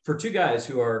 for two guys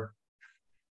who are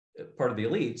part of the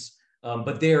elites,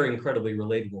 but they are incredibly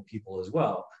relatable people as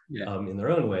well, in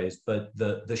their own ways. But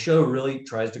the show really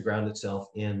tries to ground itself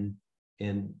in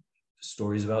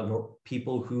stories about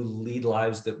people who lead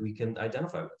lives that we can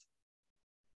identify with.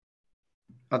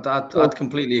 I'd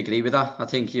completely agree with that. I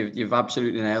think you've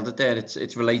absolutely nailed it there. It's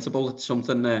relatable. It's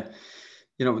something that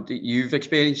you've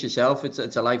experienced yourself. It's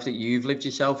a life that you've lived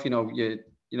yourself.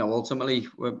 Ultimately,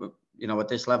 we're, at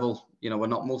this level, we're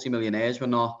not multimillionaires. We're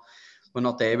not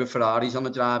there with Ferraris on the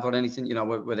drive or anything.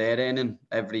 We're there earning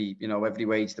every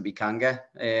wage that we can get.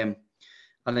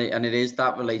 And it is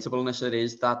that relatableness. It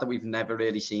is that we've never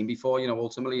really seen before.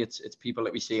 Ultimately, it's people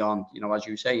that we see on, as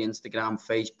you say, Instagram,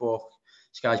 Facebook,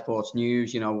 Sky Sports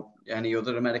News, any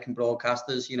other American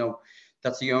broadcasters.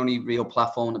 That's the only real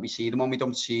platform that we see them on. We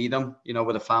don't see them,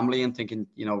 with a family and thinking,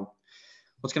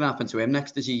 what's going to happen to him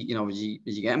next? Is he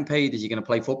getting paid? Is he going to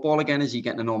play football again? Is he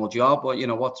getting a normal job? Or,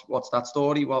 what's that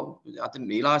story? Well, I didn't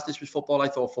realise this was football. I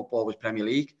thought football was Premier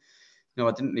League. I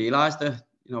didn't realise that,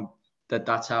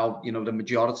 that's how, the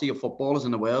majority of footballers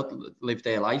in the world live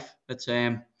their life. It's,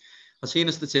 I've seen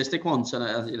a statistic once, and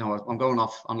I'm going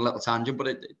off on a little tangent,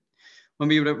 but when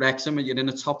we were at Wrexham, you're in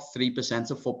the top 3%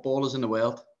 of footballers in the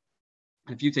world.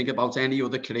 And if you think about any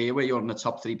other career where you're in the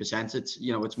top 3%, it's,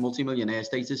 it's multi-millionaire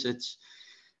status. It's,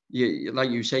 like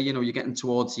you say, you're getting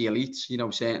towards the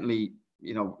elites, certainly,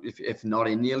 if not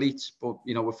in the elites, but,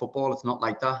 with football, it's not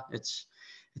like that. It's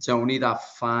only that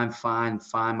fine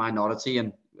minority,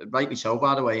 and rightly so,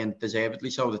 by the way, and deservedly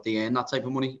so, that they earn that type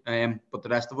of money. But the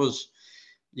rest of us,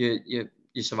 you're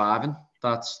surviving.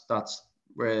 That's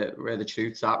where the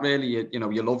truth's at, really.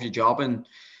 You love your job and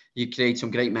you create some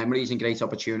great memories and great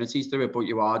opportunities through it, but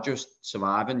you are just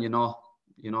surviving. You're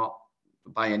not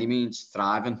by any means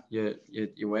thriving. You're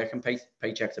working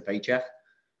paycheck to paycheck.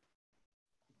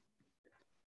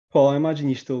 Paul, I imagine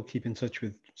you still keep in touch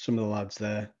with some of the lads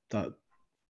there that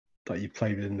you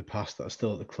played with in the past that are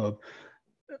still at the club.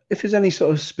 If there's any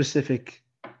sort of specific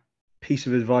piece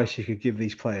of advice you could give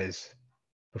these players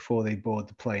before they board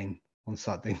the plane on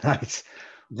Saturday night.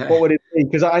 Yeah. What would it be?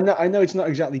 Because I know it's not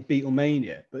exactly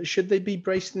Beatlemania, but should they be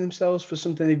bracing themselves for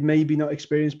something they've maybe not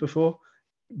experienced before?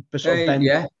 But sort of Ben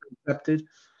Yeah. accepted.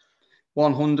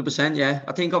 100%, yeah.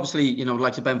 I think obviously, you know,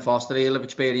 like Ben Foster, he'll have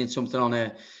experienced something on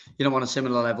a, you know, on a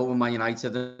similar level with Man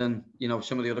United and, you know,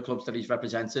 some of the other clubs that he's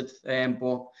represented.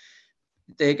 But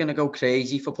they're going to go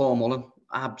crazy for Paul Mullen,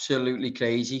 absolutely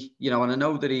crazy. You know, and I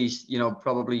know that he's, you know,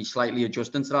 probably slightly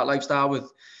adjusting to that lifestyle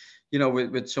with, you know,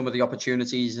 with some of the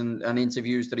opportunities and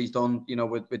interviews that he's done, you know,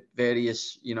 with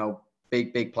various, you know,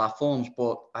 big platforms.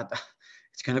 But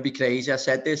it's going to be crazy. I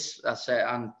said,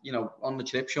 and, you know, on the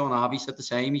trip, Sean Harvey said the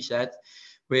same. He said,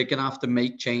 we're going to have to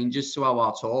make changes to how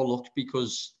our tour looks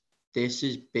because this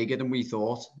is bigger than we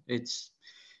thought. It's,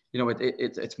 you know,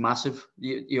 it's massive.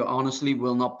 You honestly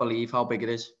will not believe how big it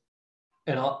is.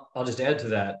 And I'll just add to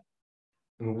that.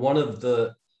 I mean, one of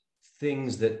the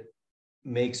things that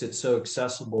makes it so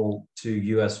accessible to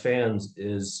US fans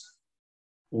is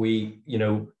we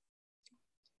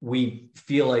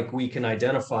feel like we can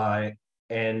identify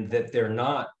and that they're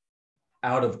not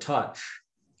out of touch,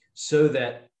 so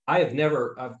that I've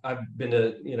been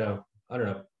to, you know, I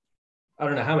don't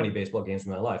know how many baseball games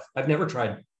in my life. I've never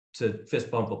tried to fist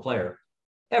bump a player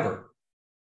ever.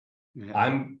 Yeah.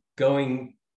 I'm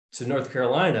going to North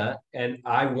Carolina and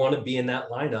I want to be in that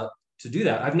lineup to do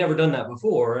that. I've never done that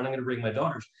before, and I'm going to bring my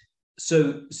daughters.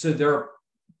 So they're,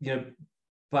 you know,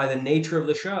 by the nature of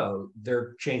the show,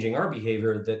 they're changing our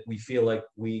behavior that we feel like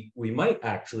we might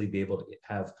actually be able to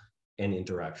have an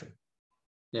interaction.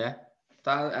 Yeah,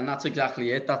 that's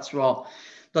exactly it. That's where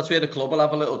the club will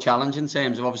have a little challenge in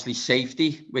terms of obviously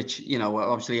safety, which, you know,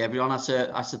 obviously everyone has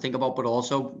to think about, but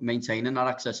also maintaining that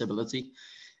accessibility.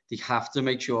 They have to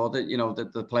make sure that, you know,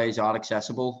 that the players are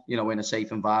accessible, you know, in a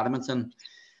safe environment. And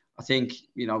I think,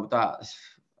 you know, that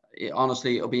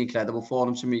honestly, it'll be incredible for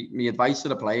them. So my advice to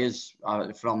the players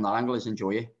from that angle is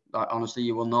enjoy it. Honestly,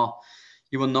 you will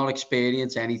not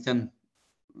experience anything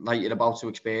like you're about to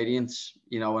experience,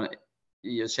 you know, and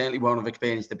you certainly won't have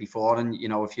experienced it before. And, you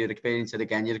know, if you're experiencing it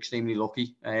again, you're extremely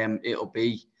lucky. It'll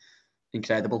be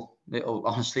incredible.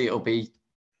 It'll be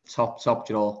top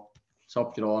draw.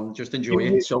 And just enjoy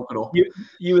it. Soak it up.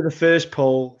 You were the first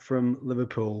Paul from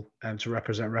Liverpool to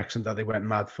represent Wrexham that they went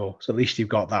mad for. So at least you've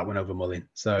got that one over Mullen.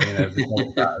 So, you know,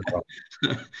 that as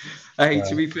well. Hey,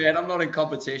 to be fair, I'm not in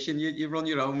competition. You run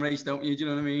your own race, don't you? Do you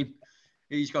know what I mean?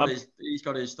 He's got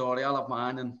his story. I'll have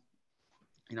mine, and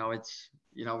you know, it's,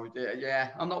 you know,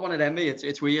 yeah. I'm not one of them.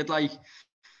 It's weird. Like,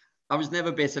 I was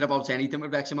never bitter about anything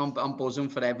with Wrexham. I'm buzzing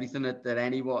for everything that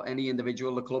any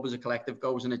individual, the club as a collective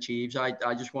goes and achieves.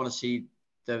 I just want to see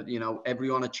you know,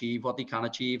 everyone achieve what they can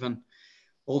achieve. And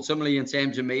ultimately, in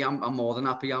terms of me, I'm more than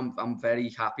happy. I'm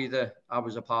very happy that I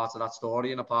was a part of that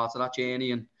story and a part of that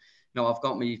journey. And, you know, I've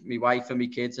got my wife and my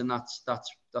kids, and that's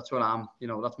what I'm, you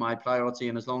know, that's my priority.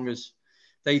 And as long as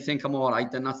they think I'm all right,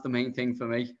 then that's the main thing for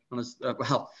me. And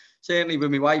well, certainly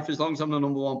with my wife, as long as I'm the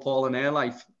number one Paul in her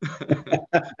life,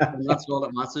 that's all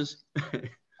that matters.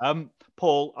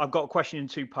 Paul, I've got a question in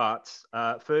two parts.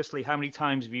 Firstly, how many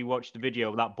times have you watched the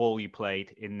video of that ball you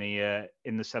played in the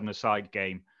 7-a-side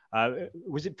game?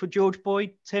 Was it for George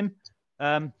Boyd, Tim?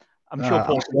 I'm sure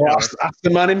Paul. Ask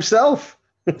the man himself.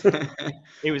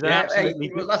 It was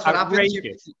absolutely that's what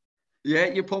happens.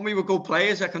 You put me with good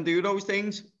players, I can do those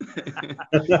things.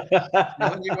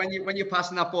 when you're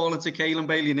passing that ball into Caelan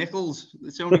Bailey-Nichols,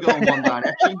 it's only going one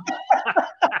direction.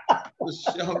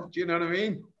 So, do you know what I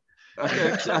mean?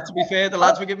 To be fair, the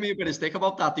lads were giving me a bit of stick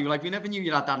about that. They were like, we never knew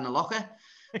you had that in the locker.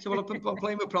 So, well, I'm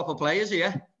playing with proper players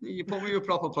here. You put me with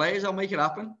proper players, I'll make it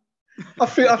happen. I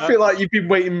feel like you've been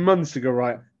waiting months to go,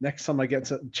 right, next time I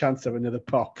get a chance to have another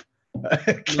pop. To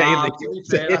be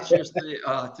fair, that's just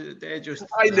they're just.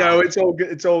 I know, it's all good.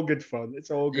 It's all good fun. It's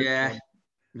all good fun.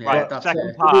 Right, that's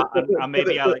second part, and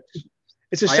maybe Alex.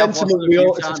 It's a sentiment we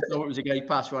all. Thought it was a great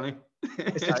pass, wasn't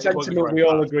it? It's a sentiment we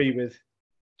all agree with.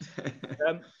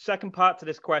 Second part to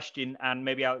this question, and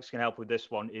maybe Alex can help with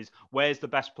this one, is where's the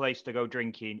best place to go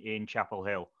drinking in Chapel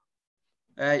Hill?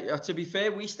 To be fair,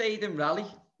 we stayed in Raleigh,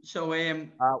 so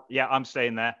yeah, I'm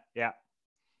staying there.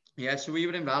 Yeah, so we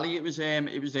were in Raleigh. It was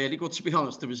really good, to be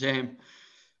honest.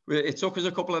 It took us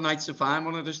a couple of nights to find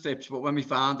one of the strips, but when we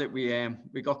found it, we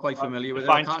got quite familiar with it.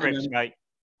 Fine strips, mate.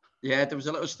 Yeah, there was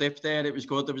a little strip there. It was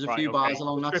good. There was a few bars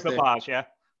along that strip. Bars, yeah.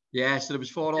 Yeah, so there was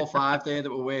 4 or 5 there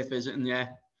that were worth visiting. Yeah,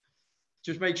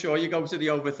 just make sure you go to the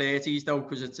over 30s though,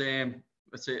 because it's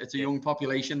a young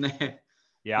population there.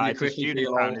 Yeah, it's a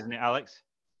student town, isn't it, Alex?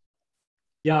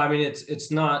 Yeah, I mean it's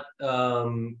not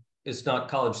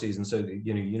college season, so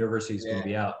you know university's going to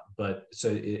be out, but so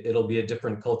it'll be a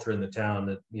different culture in the town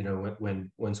that, you know,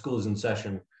 when school is in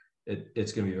session,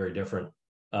 it's going to be very different.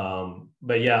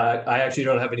 But yeah, I actually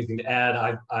don't have anything to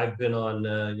add. I've been on,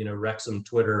 you know, Wrexham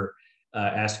Twitter,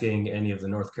 asking any of the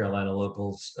North Carolina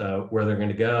locals where they're going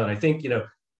to go. And I think, you know,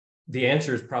 the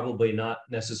answer is probably not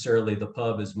necessarily the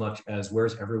pub as much as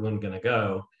where's everyone going to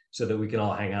go, so that we can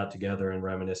all hang out together and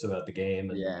reminisce about the game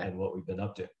and what we've been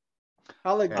up to.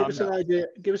 Alec, give us an idea.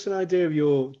 Give us an idea of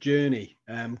your journey,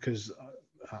 because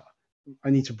I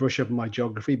need to brush up on my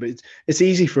geography. But it's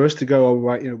easy for us to go. All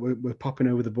right, you know, we're popping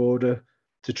over the border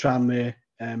to Tranmere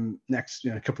next,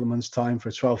 you know, a couple of months' time for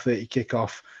a 12:30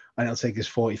 kickoff, and it'll take us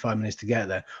 45 minutes to get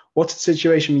there. What's the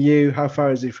situation with you? How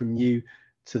far is it from you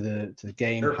to the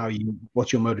game? Sure.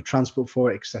 What's your mode of transport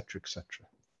for it, et cetera, et cetera?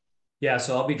 Yeah,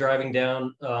 so I'll be driving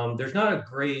down. There's not a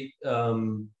great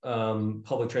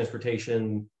public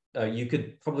transportation. You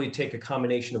could probably take a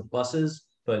combination of buses,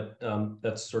 but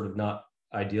that's sort of not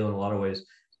ideal in a lot of ways.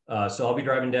 So I'll be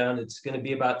driving down. It's going to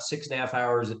be about 6.5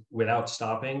 hours without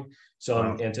stopping. So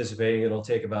Wow. I'm anticipating it'll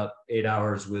take about 8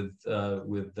 hours with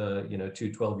you know,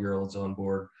 2 12-year-olds on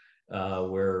board,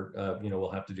 where you know,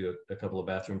 we'll have to do a couple of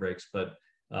bathroom breaks, but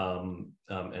and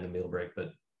a meal break.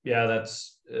 But yeah,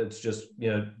 it's just,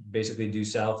 you know, basically due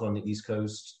south on the East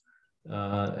Coast.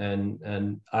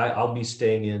 And I'll be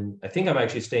staying in, I think I'm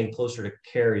actually staying closer to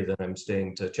Cary than I'm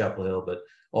staying to Chapel Hill, but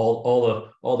all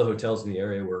the hotels in the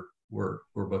area were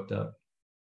booked up.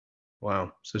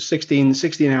 Wow. So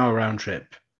 16-hour round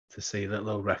trip to see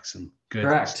little Wrexham. Good.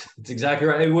 Correct. It's exactly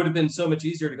right. It would have been so much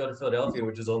easier to go to Philadelphia,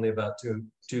 which is only about 2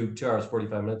 hours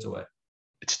 45 minutes away.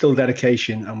 It's still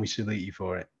dedication, and we salute you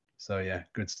for it. So yeah,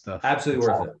 good stuff. Absolutely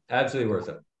worth it. Absolutely worth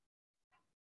it.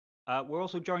 We're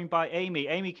also joined by Amy.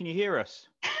 Amy, can you hear us?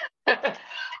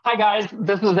 Hi guys,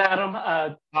 this is Adam.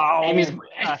 Amy's,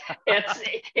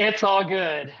 it's all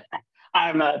good.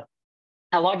 I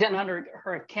logged in under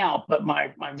her account, but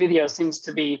my video seems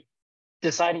to be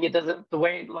deciding it doesn't the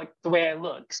way I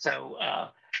look. So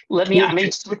let me.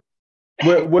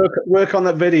 Work on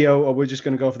that video, or we're just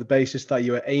going to go for the basis that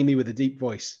you are Amy with a deep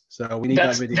voice. So we need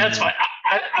that video. That's fine.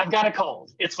 I've got a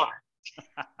cold. It's fine.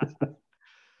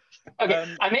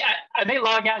 Okay, I may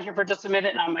log out here for just a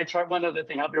minute, and I might try one other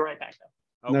thing. I'll be right back,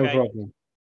 though. Okay. No problem.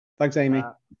 Thanks, Amy.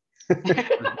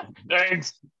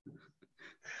 Thanks.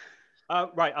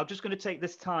 Right, I'm just going to take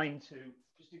this time to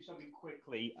just do something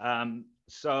quickly.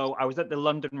 So I was at the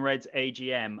London Reds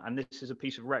AGM, and this is a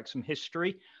piece of Wrexham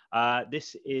history.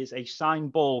 This is a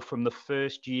signed ball from the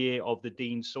first year of the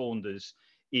Dean Saunders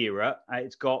era.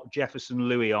 It's got Jefferson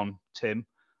Louis on, Tim.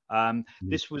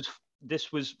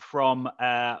 This was from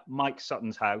Mike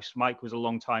Sutton's house. Mike was a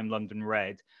long-time London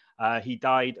Red. He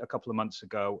died a couple of months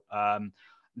ago.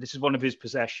 This is one of his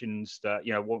possessions, that,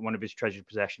 you know, one of his treasured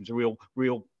possessions, a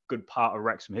real good part of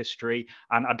Wrexham history.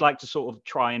 And I'd like to sort of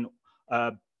try and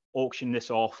auction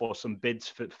this off, or some bids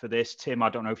for this. Tim, I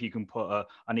don't know if you can put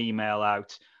an email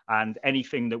out, and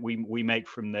anything that we make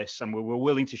from this, and we're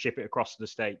willing to ship it across the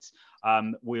States,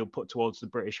 we'll put towards the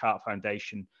British Heart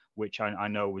Foundation, which I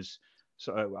know was.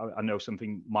 So I know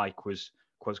something Mike was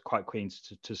quite keen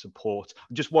to support.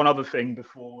 Just one other thing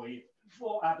before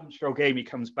Adam / Amy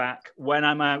comes back. When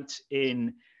I'm out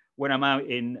in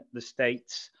the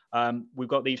States, we've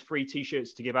got these free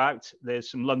T-shirts to give out. There's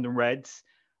some London Reds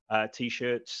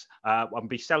T-shirts. I'll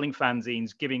be selling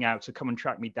fanzines, giving out. So come and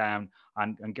track me down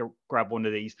and grab one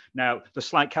of these. Now, the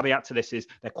slight caveat to this is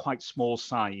they're quite small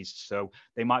sized, so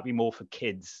they might be more for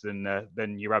kids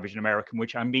than your average American,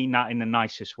 which I mean that in the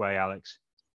nicest way, Alex.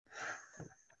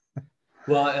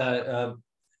 Well,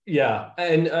 yeah,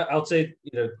 and I'll say,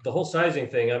 you know, the whole sizing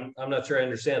thing, I'm not sure I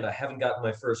understand. I haven't gotten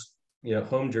my first, you know,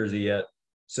 home jersey yet,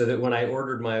 so that when I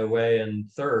ordered my away and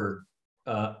third,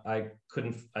 I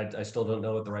still don't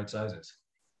know what the right size is.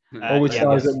 Always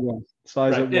size at one.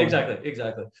 Size right. at one.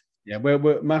 Exactly. Yeah,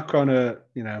 we're Macron are,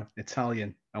 you know,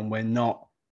 Italian, and we're not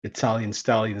Italian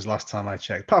stallions. Last time I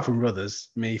checked, apart from Ruthers,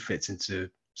 me fits into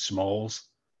smalls.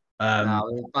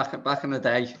 No, back in the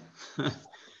day.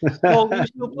 Paul, are you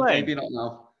still playing? Maybe not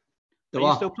now. Are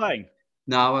you still playing?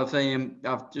 No,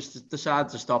 I've just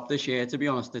decided to stop this year. To be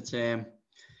honest, it's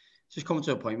just coming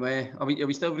to a point where are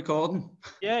we still recording?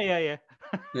 Yeah.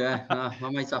 Yeah, no, I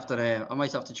might have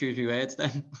to choose my words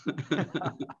then.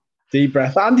 Deep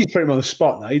breath. Andy's pretty much on the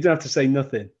spot now. You don't have to say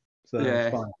nothing. So yeah.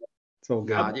 it's fine. It's all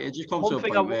good. Nah, it just comes to a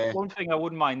point where... One thing I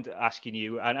wouldn't mind asking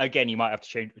you, and again, you might have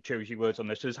to choose your words on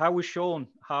this, is how was Sean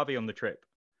Harvey on the trip?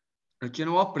 Do you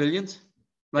know what? Brilliant.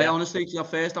 Like, honestly, at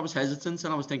first I was hesitant,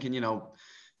 and I was thinking, you know,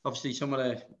 obviously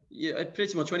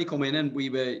pretty much when he come in and we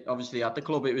were obviously at the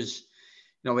club, it was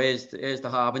here's the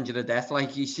harbinger of death.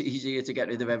 Like he's here to get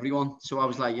rid of everyone. So I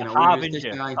was like, who is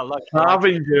this guy?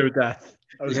 Harbinger of death.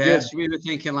 That was good. We were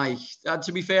thinking like,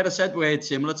 to be fair, I said words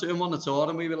similar to him on the tour,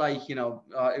 and we were like,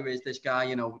 who is this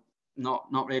guy?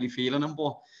 Not really feeling him,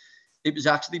 but it was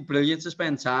actually brilliant to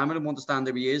spend time with him, understand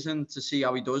who he is, and to see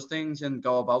how he does things and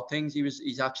go about things.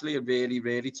 He's actually a really,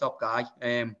 really top guy.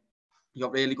 He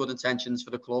got really good intentions for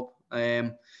the club.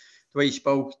 The way he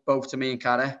spoke both to me and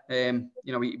Cara,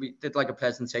 we did like a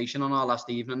presentation on our last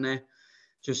evening there,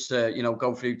 just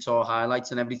go through tour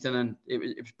highlights and everything, and it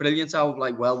was brilliant how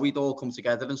well we'd all come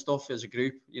together and stuff as a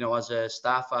group, as a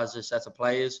staff, as a set of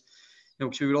players,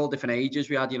 because we were all different ages.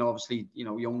 We had obviously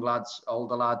young lads,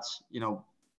 older lads,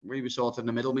 we were sort of in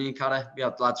the middle, me and Cara. We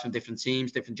had lads from different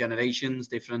teams, different generations,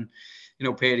 different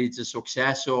periods of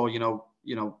success, or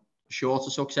shorter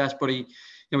success. But he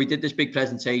did this big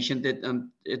presentation, and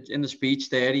in the speech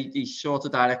there, he sort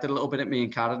of directed a little bit at me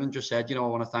and Cara and just said, I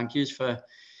want to thank you for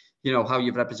how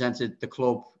you've represented the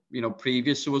club,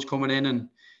 previous to us coming in, and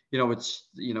it's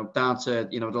down to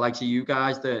the likes of you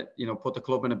guys that put the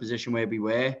club in a position where we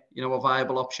were a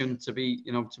viable option to be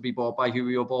bought by who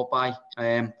we were bought by.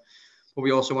 But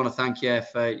we also want to thank you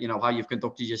for how you've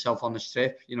conducted yourself on this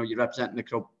trip. You're representing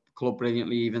the club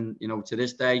brilliantly, even to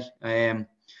this day.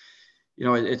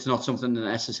 It's not something that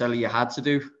necessarily you had to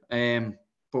do.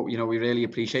 But we really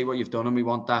appreciate what you've done, and we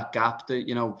want that gap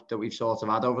that that we've sort of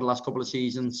had over the last couple of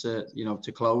seasons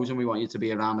to close, and we want you to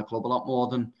be around the club a lot more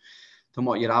than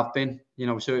what you have been.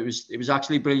 So it was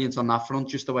actually brilliant on that front,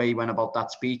 just the way he went about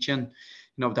that speech, and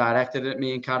directed it at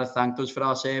me and Cara, thanked us for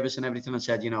our service and everything, and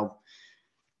said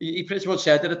he pretty much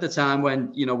said that at the time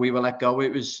when we were let go,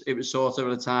 it was sort of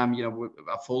at the time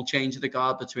a full change of the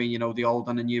guard between the old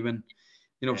and the new, and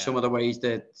some of the ways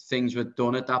that things were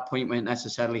done at that point weren't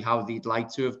necessarily how they'd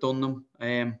like to have done them.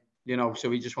 So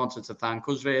he just wanted to thank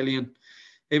us really, and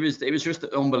it was just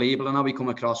unbelievable, and how he come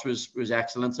across was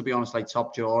excellent, to be honest, like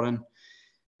top drawer, and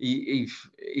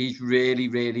he's really,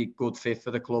 really good fit for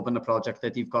the club and the project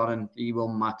that they've got, and he will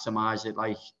maximise it.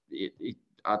 Like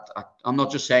I'm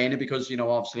not just saying it because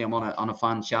obviously I'm on a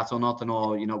fan chat or nothing,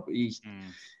 or he's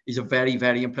a very,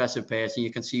 very impressive person.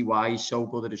 You can see why he's so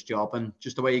good at his job, and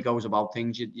just the way he goes about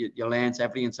things. You learn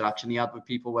every interaction he had with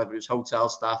people, whether it's hotel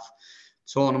staff,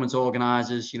 tournament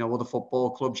organisers, other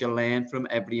football clubs. You learn from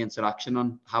every interaction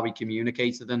on how he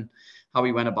communicated and how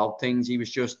he went about things. He was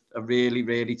just a really,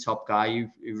 really top guy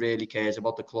who really cares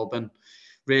about the club and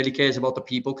really cares about the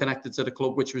people connected to the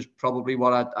club, which was probably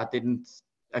what I didn't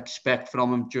expect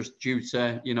from him, just due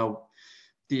to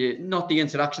not the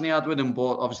interaction he had with him,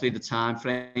 but obviously the time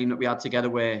frame that we had together,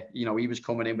 where he was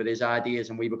coming in with his ideas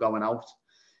and we were going out.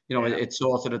 It's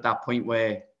sort of at that point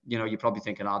where you're probably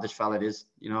thinking, this fella is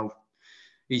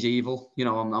he's evil.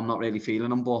 I'm not really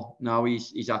feeling him, but no,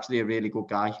 he's actually a really good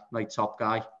guy, like top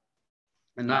guy.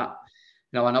 And that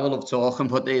I never love talking,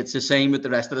 but it's the same with the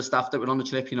rest of the staff that were on the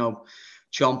trip.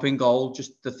 Chomping goal,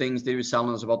 just the things they were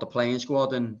telling us about the playing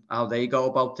squad and how they go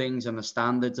about things and the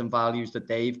standards and values that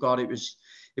they've got. It was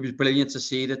brilliant to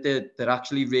see that they're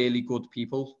actually really good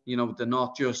people. They're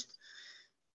not just,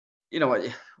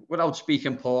 without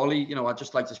speaking poorly, I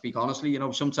just like to speak honestly.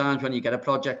 Sometimes when you get a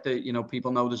project that,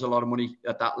 people know there's a lot of money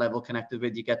at that level connected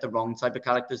with, you get the wrong type of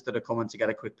characters that are coming to get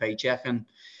a quick paycheck, and,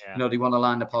 they want to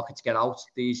line the pocket to get out.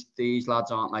 These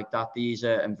lads aren't like that. These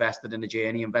are invested in the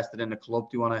journey, invested in the club.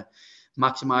 They want to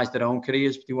maximize their own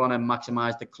careers. They want to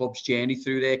maximize the club's journey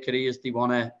through their careers. They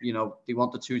want to, they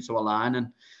want the two to align,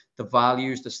 and the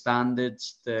values, the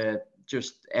standards,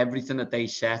 just everything that they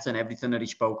set and everything that he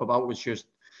spoke about was just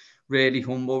really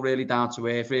humble, really down to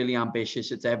earth, really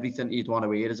ambitious. It's everything you'd want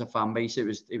to hear as a fan base. It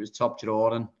was top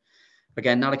drawer. And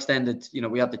again, that extended,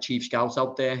 we had the chief scouts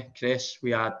out there, Chris,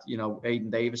 we had, Aidan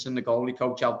Davison, the goalie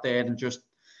coach out there, and just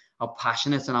how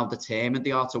passionate and how determined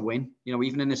they are to win.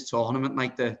 Even in this tournament,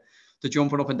 like the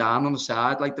jumping up and down on the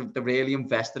side, like they're really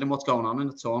invested in what's going on in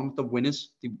the tournament. The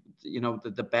winners,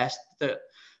 the best that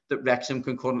Wrexham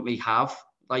can currently have,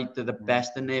 like they're the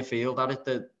best in their field at it,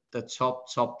 the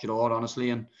top drawer, honestly.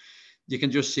 And you can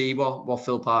just see what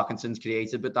Phil Parkinson's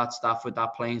created with that staff, with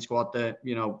that playing squad.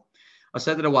 I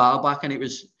said it a while back, and it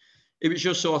was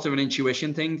just sort of an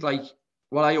intuition thing. Like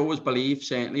what I always believe,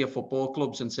 certainly at football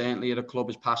clubs and certainly at a club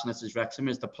as passionate as Wrexham,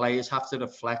 is the players have to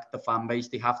reflect the fan base.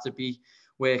 They have to be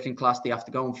working class. They have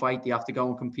to go and fight. They have to go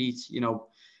and compete.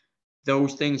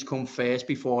 Those things come first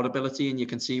before ability, and you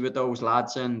can see with those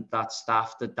lads and that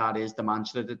staff that is the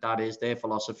mantra, that is their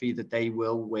philosophy, that they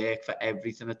will work for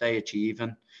everything that they achieve.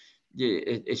 And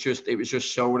it was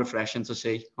just so refreshing to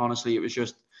see. Honestly, it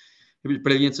was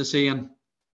brilliant to see. And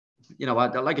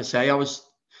like I say,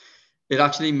 it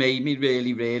actually made me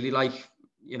really, really like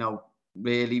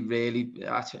really, really,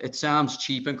 it sounds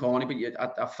cheap and corny, but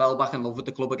I fell back in love with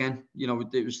the club again.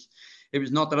 It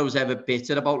was not that I was ever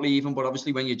bitter about leaving, but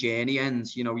obviously when your journey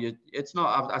ends, it's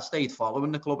not. I stayed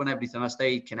following the club and everything. I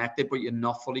stayed connected, but you're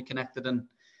not fully connected. And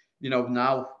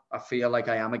now I feel like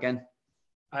I am again.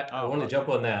 I want to jump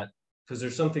on that because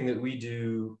there's something that we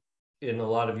do in a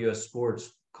lot of U.S.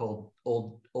 sports called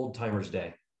Old Timers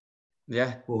Day.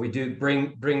 Yeah. Well, we do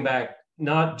bring back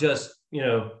not just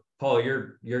Paul,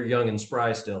 you're young and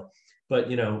spry still, but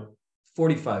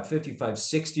 45, 55,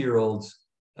 60-year-olds.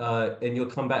 And you'll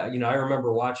come back. I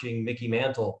remember watching Mickey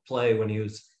Mantle play when he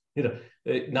was,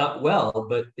 not well,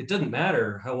 but it doesn't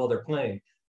matter how well they're playing.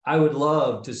 I would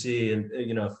love to see, and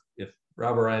if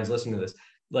Robert Ryan's listening to this,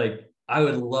 like I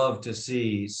would love to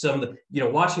see some of the,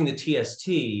 watching the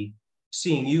TST,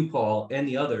 seeing you, Paul, and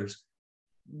the others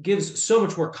gives so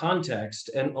much more context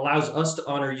and allows us to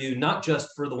honor you, not just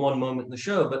for the one moment in the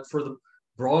show, but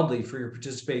broadly for your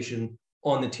participation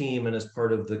on the team and as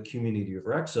part of the community of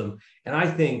Wrexham. And I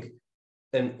think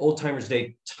an Old Timers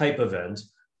Day type event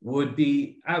would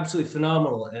be absolutely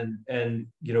phenomenal. And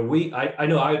I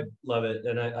know I'd love it.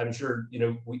 And I'm sure,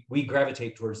 we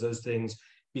gravitate towards those things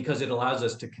because it allows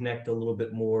us to connect a little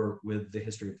bit more with the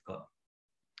history of the club.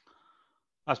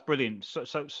 That's brilliant.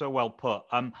 So well put.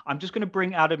 I'm just going to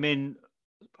bring Adam in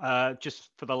just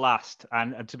for the last,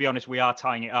 and to be honest, we are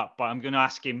tying it up, but I'm going to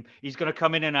ask him, he's going to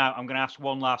come in and out. I'm going to ask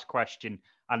one last question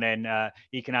and then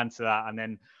he can answer that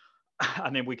and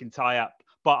then we can tie up.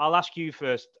 But I'll ask you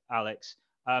first, Alex.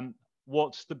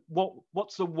 What's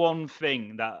the one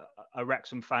thing that a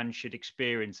Wrexham fan should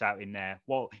experience out in there?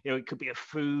 It could be a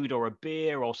food or a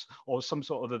beer or some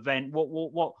sort of event.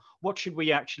 What should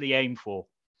we actually aim for?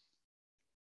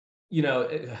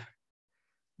 The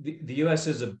U.S.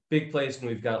 is a big place and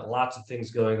we've got lots of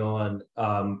things going on.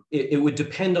 It would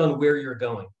depend on where you're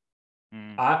going.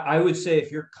 I would say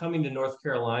if you're coming to North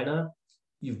Carolina,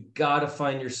 you've got to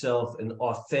find yourself an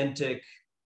authentic,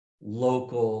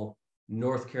 local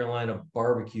North Carolina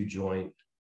barbecue joint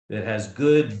that has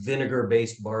good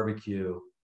vinegar-based barbecue,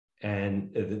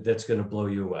 and that's going to blow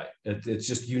you away. It's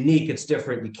just unique. It's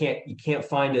different. You can't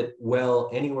find it well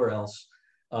anywhere else.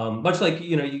 Much like,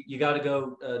 you got to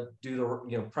go do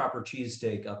the proper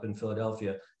cheesesteak up in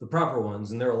Philadelphia, the proper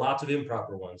ones, and there are lots of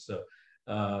improper ones. So,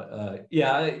 I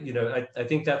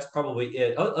think that's probably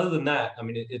it. Other than that, I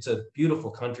mean, it's a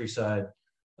beautiful countryside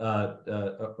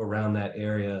around that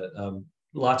area.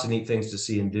 Lots of neat things to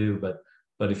see and do. But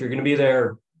if you're going to be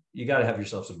there, you got to have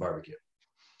yourself some barbecue.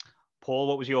 Paul,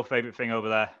 what was your favorite thing over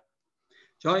there?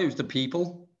 Johnny, it was the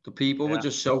people. The people were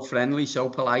just so friendly, so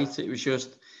polite. It was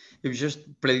just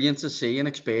brilliant to see and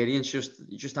experience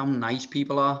just how nice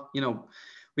people are.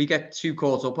 We get too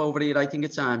caught up over here, I think,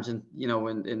 at times, and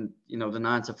in the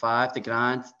 9 to 5, the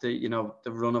grind, the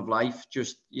run of life,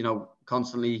 just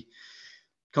constantly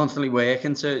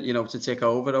working to take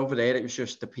over there. It was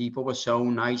just the people were so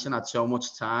nice and had so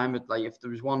much time. Like, if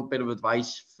there was one bit of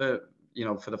advice for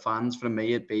the fans from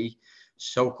me, it'd be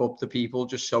soak up the people,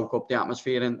 just soak up the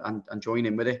atmosphere and join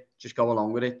in with it. Just go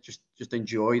along with it. Just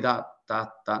enjoy that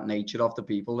nature of the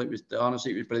people.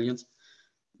 Honestly, it was brilliant.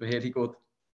 Really good.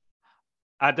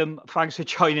 Adam, thanks for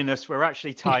joining us. We're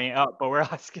actually tying it up, but we're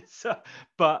asking.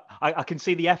 But I can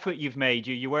see the effort you've made.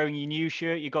 You're wearing your new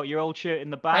shirt. You got your old shirt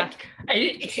in the back.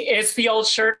 It's the old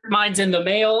shirt. Mine's in the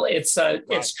mail. It's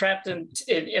trapped in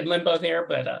limbo there.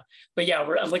 But yeah,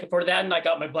 I'm looking forward to that. And I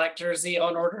got my black jersey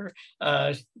on order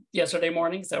yesterday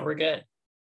morning, so we're good.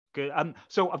 Good.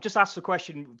 So I've just asked the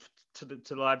question to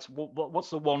the lads.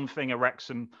 What's the one thing a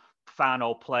Wrexham fan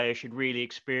or player should really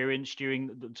experience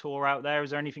during the tour out there? Is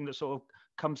there anything that sort of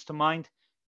comes to mind?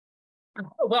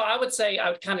 Well, I would say I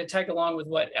would kind of tag along with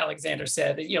what Alexander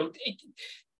said.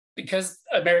 Because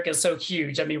America is so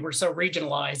huge, I mean, we're so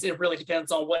regionalized, it really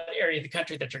depends on what area of the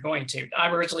country that you're going to.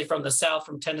 I'm originally from the South,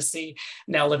 from Tennessee,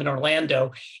 now live in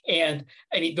Orlando. And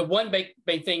I mean, the one big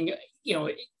thing,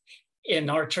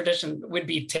 in our tradition would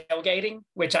be tailgating,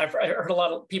 which I've heard a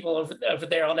lot of people over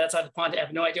there on that side of the pond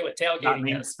have no idea what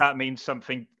tailgating is. That means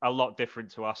something a lot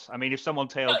different to us. I mean, if someone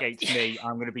tailgates me,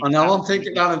 I'm going to be. I know. I'm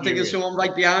thinking someone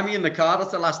right behind me in the car. That's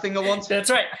the last thing I want.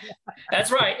 That's right.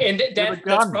 And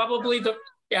that's probably the.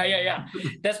 Yeah.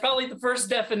 That's probably the first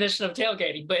definition of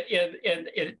tailgating. But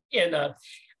in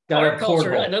our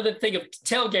culture, another thing of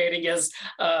tailgating is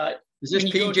this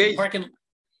PG?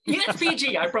 Yes,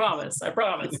 PG, I promise.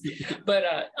 But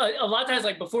a lot of times,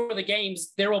 like before the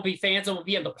games, there will be fans that will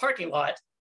be in the parking lot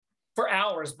for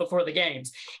hours before the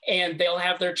games, and they'll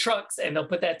have their trucks and they'll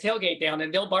put that tailgate down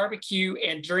and they'll barbecue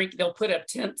and drink. They'll put up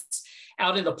tents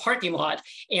out in the parking lot,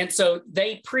 and so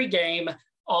they pregame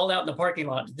all out in the parking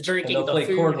lot, the drinking, the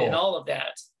food, cornhole, and all of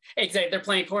that. Exactly. They're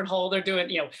playing cornhole. They're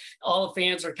doing, all the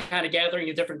fans are kind of gathering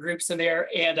in different groups in there.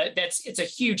 And it's a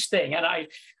huge thing. And I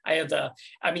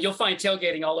you'll find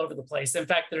tailgating all over the place. In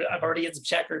fact, I've already in some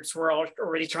chat groups. We're all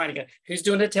already trying to get who's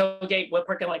doing a tailgate, what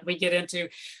parking lot can we get into.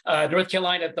 North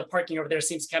Carolina, the parking over there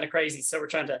seems kind of crazy. So we're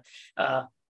trying to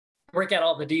work out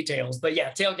all the details. But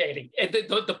yeah, tailgating,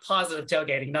 the positive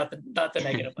tailgating, not the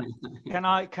negative one. Can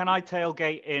I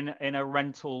tailgate in a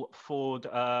rental Ford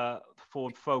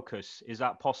Focus? Is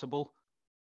that possible?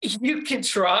 You can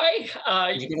try.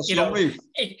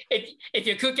 If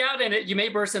you cook out in it, you may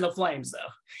burst into flames,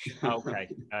 though. Okay.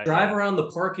 Drive around the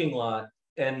parking lot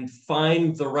and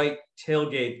find the right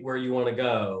tailgate where you want to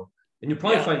go, and you'll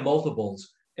probably find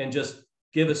multiples. And just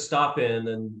give a stop in,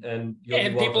 and you'll be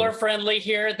welcome. People are friendly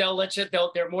here. They'll let you.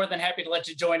 They're more than happy to let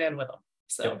you join in with them.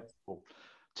 So, cool.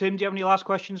 Tim, do you have any last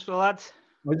questions for the lads?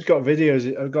 I've just got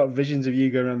videos. I've got visions of you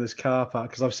going around this car park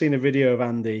because I've seen a video of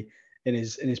Andy in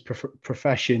his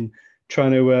profession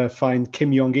trying to find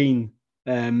Kim Jong-un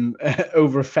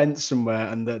over a fence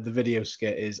somewhere, and the video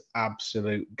skit is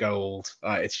absolute gold.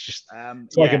 It's just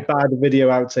like a bad video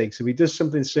outtake. So he does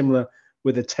something similar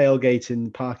with a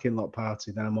tailgating parking lot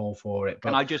party, then I'm all for it. But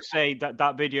can I just say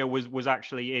that video was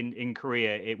actually in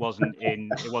Korea? It wasn't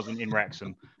in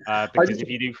Wrexham. Because if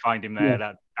you do find him there,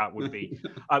 that would be.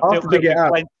 I have to dig it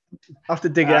out. I have to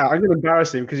dig it out. I'm going to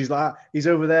embarrass him because he's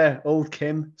over there, old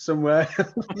Kim somewhere.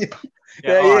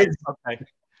 Right, okay.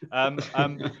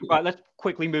 Right, let's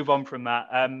quickly move on from that.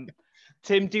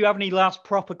 Tim, do you have any last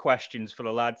proper questions for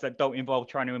the lads that don't involve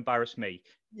trying to embarrass me?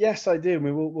 Yes, I do. I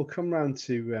mean, we'll come round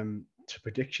to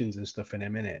predictions and stuff in a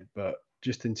minute, but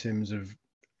just in terms of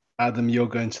Adam, you're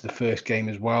going to the first game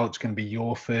as well. It's going to be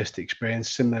your first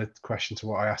experience. Similar question to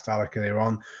what I asked Alec earlier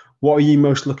on. What are you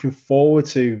most looking forward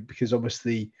to? Because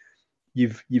obviously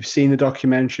you've seen the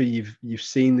documentary, you've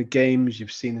seen the games,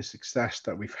 you've seen the success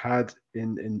that we've had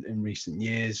in recent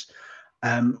years.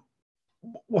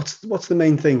 What's the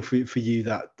main thing for you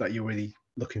that you're really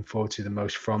looking forward to the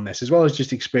most from this, as well as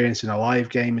just experiencing a live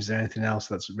game? Is there anything else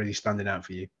that's really standing out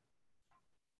for you?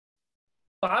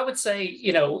 Well, I would say,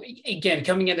 again,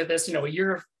 coming into this, a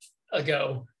year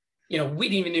ago, we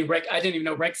didn't even I didn't even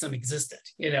know Wrexham existed,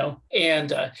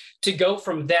 and to go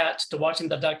from that to watching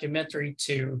the documentary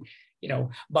to,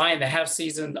 buying the half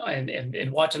season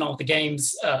and watching all the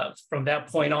games from that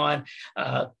point on,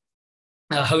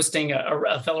 hosting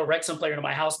a fellow Wrexham player to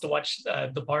my house to watch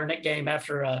the Barnet game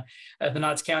after the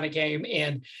Notts County game,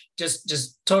 and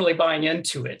just totally buying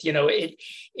into it.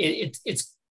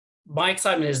 It's my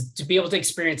excitement is to be able to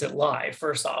experience it live,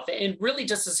 first off, and really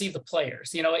just to see the players.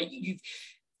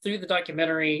 Through the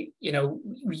documentary, you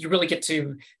really get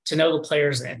to know the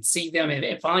players and see them,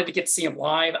 and finally to get to see them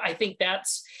live. I think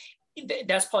that's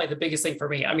probably the biggest thing for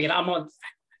me. I mean, I'm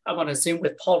on a Zoom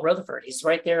with Paul Rutherford. He's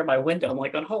right there in my window. I'm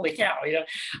like, holy cow!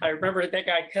 I remember that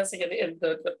guy cussing in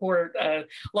the poor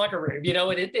locker room.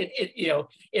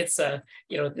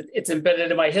 It's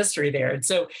embedded in my history there. And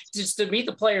so just to meet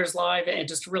the players live and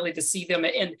just really to see them,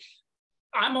 and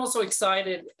I'm also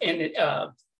excited and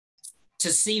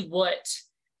to see what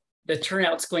the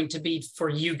turnout's going to be for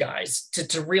you guys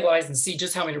to realize and see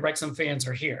just how many Wrexham fans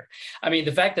are here. I mean,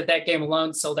 the fact that game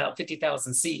alone sold out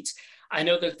 50,000 seats. I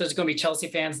know that there's going to be Chelsea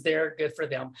fans there, good for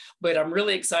them, but I'm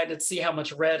really excited to see how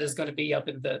much red is going to be up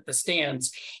in the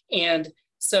stands. And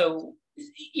so,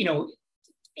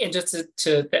 and just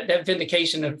to that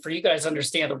vindication, and for you guys to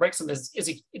understand that Wrexham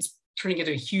it's turning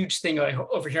into a huge thing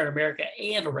over here in America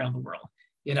and around the world,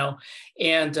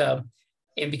 and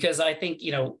because I think,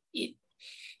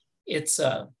 it's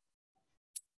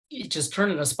just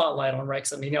turning a spotlight on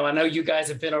Wrexham. I know you guys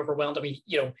have been overwhelmed. I mean,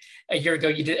 a year ago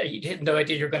you had no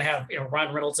idea you're going to have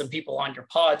Ryan Reynolds and people on your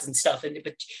pods and stuff,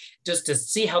 but just to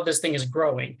see how this thing is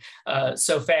growing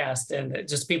so fast, and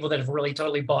just people that have really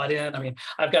totally bought in. I mean,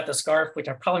 I've got the scarf, which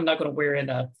I'm probably not going to wear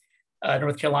in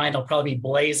North Carolina. I'll probably be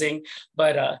blazing,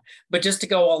 but just to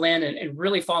go all in and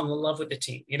really fall in love with the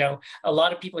team. A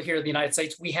lot of people here in the United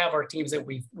States, we have our teams that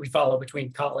we follow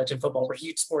between college and football. We're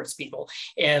huge sports people,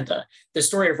 and the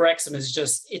story of Wrexham is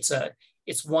just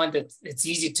it's one that it's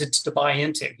easy to buy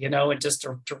into, and just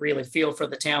to really feel for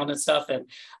the town and stuff. And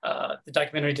the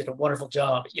documentary did a wonderful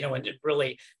job, and it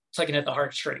really tugging at the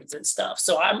heartstrings and stuff.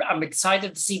 So I'm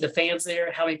excited to see the fans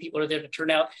there, how many people are there to turn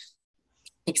out.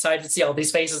 Excited to see all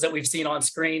these faces that we've seen on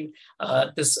screen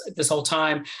this whole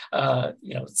time,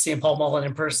 seeing Paul Mullen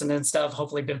in person and stuff.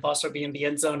 Hopefully Ben Foster will be in the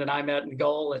end zone and I'm out in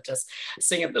goal, and just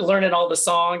singing, learning all the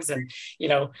songs. And,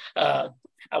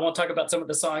 I won't talk about some of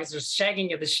the songs. There's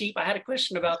Shagging of the Sheep. I had a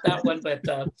question about that one, but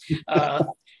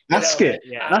Ask it.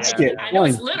 I know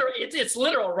it's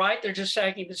literal, right? They're just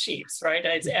shagging the sheeps, right?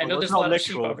 I know there's a lot of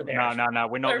sheep over there. No,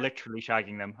 we're not literally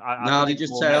shagging them. No, they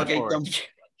just tailgate them.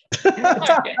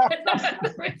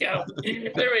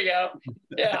 There we go.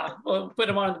 Yeah, we'll put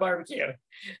them on the barbecue.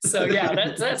 So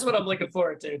yeah, that's what I'm looking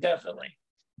forward to, definitely.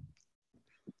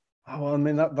 Oh, well, I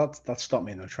mean that stopped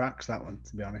me in the tracks, that one,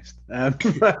 to be honest.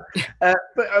 But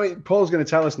I mean, Paul's going to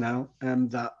tell us now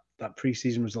that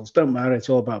preseason results don't matter. It's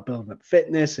all about building up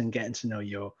fitness and getting to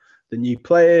know the new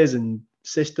players and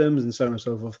systems and so on and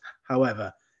so forth.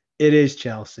 However, it is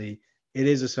Chelsea. It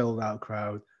is a sold out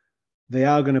crowd. They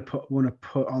are going to want to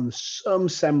put on some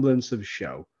semblance of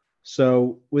show.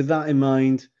 So with that in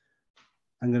mind,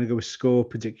 I'm going to go with score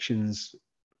predictions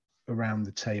around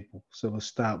the table. So we'll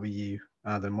start with you,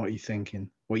 Adam. What are you thinking?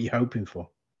 What are you hoping for?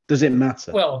 Does it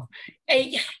matter? Well,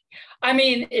 I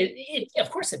mean, it of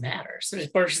course it matters.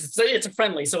 It's a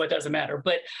friendly, so it doesn't matter.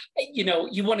 But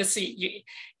you want to see.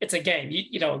 It's a game.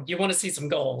 You want to see some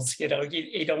goals. You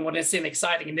don't want to see an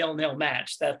exciting 0-0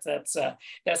 match. That's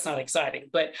not exciting.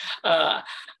 But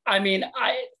I mean,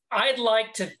 I'd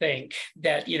like to think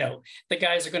that the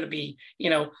guys are going to be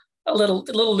a little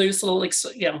loose, a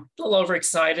little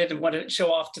overexcited and want to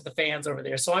show off to the fans over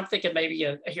there. So I'm thinking maybe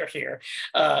here.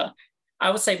 I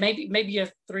would say maybe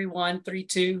a 3-1,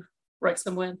 3-2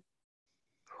 Wrexham win.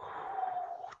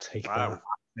 Take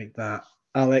that.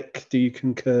 Alec, do you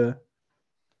concur?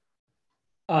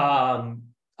 I'll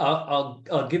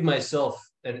give myself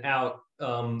an out.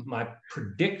 My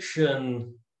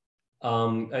prediction,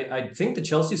 I think the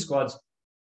Chelsea squad's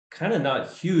kind of not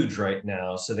huge right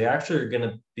now, so they actually are going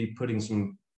to be putting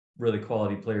some really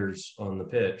quality players on the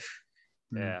pitch.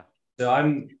 Yeah. So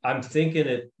I'm thinking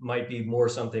it might be more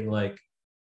something like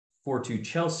 4-2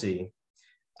 Chelsea.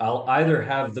 I'll either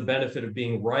have the benefit of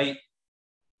being right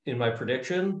in my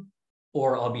prediction,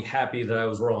 or I'll be happy that I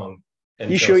was wrong.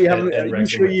 You sure you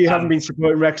haven't been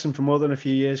supporting Wrexham for more than a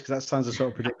few years? Because that sounds a sort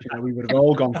of prediction that we would have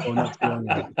all gone for not too long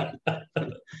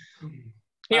ago.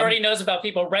 He already knows about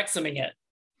people Wrexhaming it.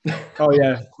 Oh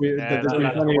yeah,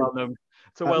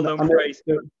 it's a well-known phrase.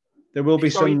 There will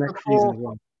be some next season as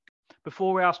well.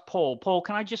 Before we ask Paul,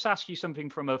 can I just ask you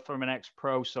something from an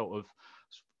ex-pro sort of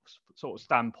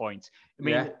standpoint? I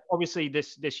mean, obviously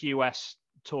this US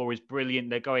tour is brilliant.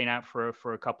 They're going out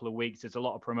for a couple of weeks. There's a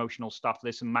lot of promotional stuff.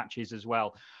 There's some matches as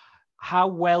well. How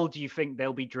well do you think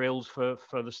they'll be drilled for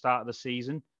the start of the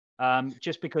season?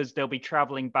 Just because they'll be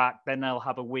traveling back, then they'll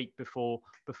have a week before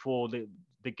the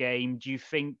game. Do you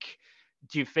think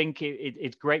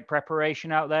it's great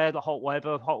preparation out there, the hot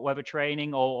weather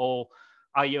training, or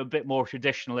are you a bit more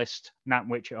traditionalist,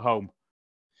 Nantwich at home?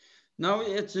 No,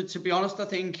 to be honest, I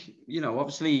think,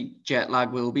 obviously jet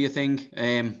lag will be a thing.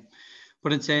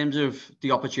 But in terms of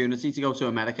the opportunity to go to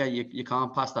America, you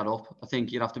can't pass that up. I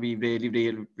think you'd have to be really,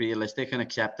 really realistic and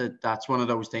accept that that's one of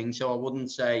those things. So I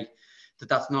wouldn't say that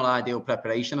that's not ideal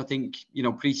preparation. I think,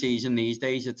 pre-season these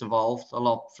days, it's evolved a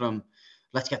lot from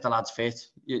let's get the lads fit.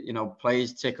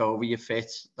 Players tick over, you're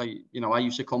fit. I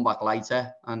used to come back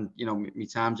lighter and, my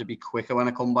times would be quicker when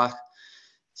I come back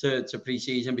to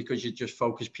pre-season because you just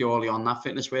focus purely on that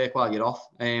fitness work while you're off.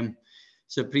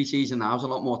 So pre-season now is a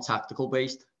lot more tactical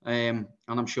based. And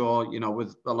I'm sure,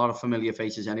 with a lot of familiar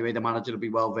faces anyway, the manager will be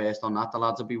well versed on that. The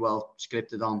lads will be well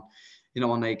scripted on,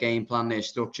 on their game plan, their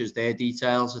structures, their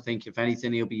details. I think if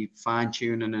anything, he'll be fine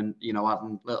tuning and,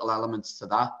 adding little elements to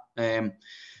that.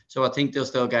 So I think they'll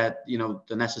still get,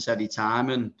 the necessary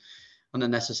time and the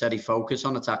necessary focus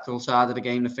on the tactical side of the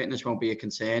game. The fitness won't be a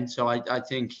concern. So I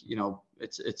think,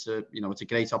 it's a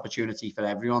great opportunity for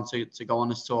everyone to go on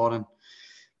this tour. And,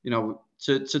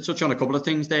 to touch on a couple of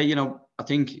things there, I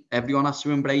think everyone has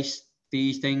to embrace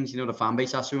these things. The fan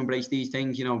base has to embrace these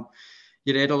things. You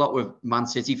heard a lot with Man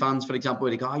City fans, for example,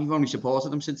 where they go, you've only supported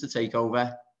them since the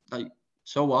takeover. Like,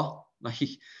 so what? Like,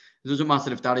 it doesn't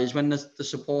matter if that is when the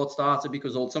support started,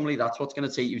 because ultimately that's what's going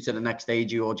to take you to the next stage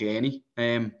of your journey.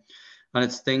 And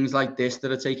it's things like this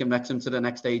that are taking Wrexham to the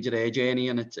next stage of their journey.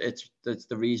 And it's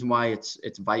the reason why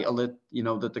it's vital that,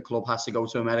 that the club has to go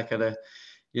to America to,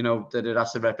 that it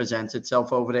has to represent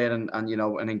itself over there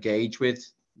and engage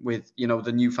with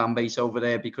the new fan base over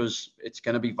there, because it's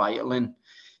going to be vital in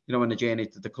the journey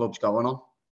that the club's going on.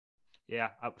 Yeah.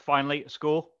 Finally,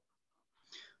 score.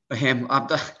 I'm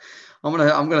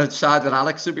gonna side with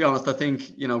Alex, to be honest. I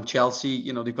think Chelsea,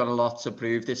 they've got a lot to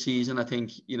prove this season. I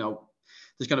think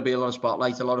there's going to be a lot of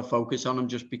spotlight, a lot of focus on them,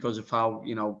 just because of how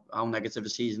negative a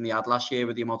season they had last year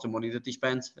with the amount of money that they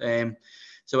spent.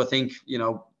 So I think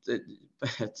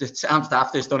it sounds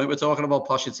daft. This, don't it? We're talking about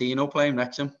Pochettino playing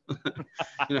Wrexham.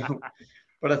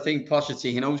 But I think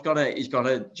Pochettino's he's got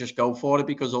to just go for it,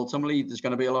 because ultimately there's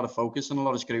going to be a lot of focus and a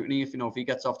lot of scrutiny if he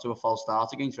gets off to a false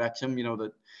start against Wrexham.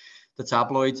 The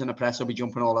tabloids and the press will be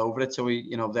jumping all over it, so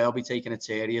they'll be taking it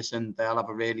serious, and they'll have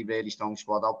a really, really strong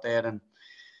squad out there. And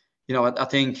I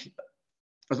think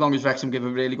as long as Wrexham give a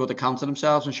really good account of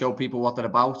themselves and show people what they're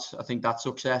about, I think that's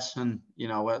success. And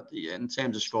in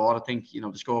terms of score, I think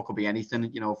the score could be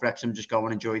anything. If Wrexham just go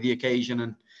and enjoy the occasion,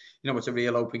 and it's a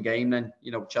real open game, then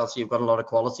Chelsea have got a lot of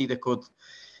quality that could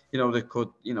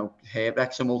hurt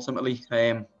Wrexham ultimately.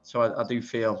 So I do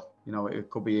feel it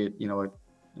could be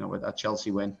a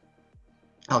Chelsea win.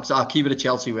 I'll keep it a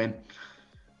Chelsea win.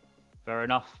 Fair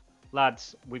enough.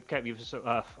 Lads, we've kept you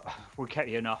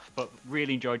enough, but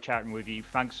really enjoyed chatting with you.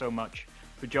 Thanks so much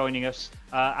for joining us.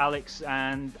 Alex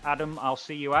and Adam, I'll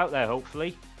see you out there,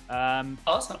 hopefully.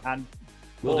 Awesome. And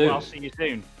Paul, I'll see you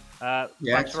soon.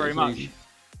 Thanks very much.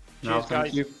 Cheers,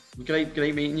 guys. You. Great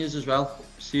meeting you as well.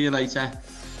 See you later.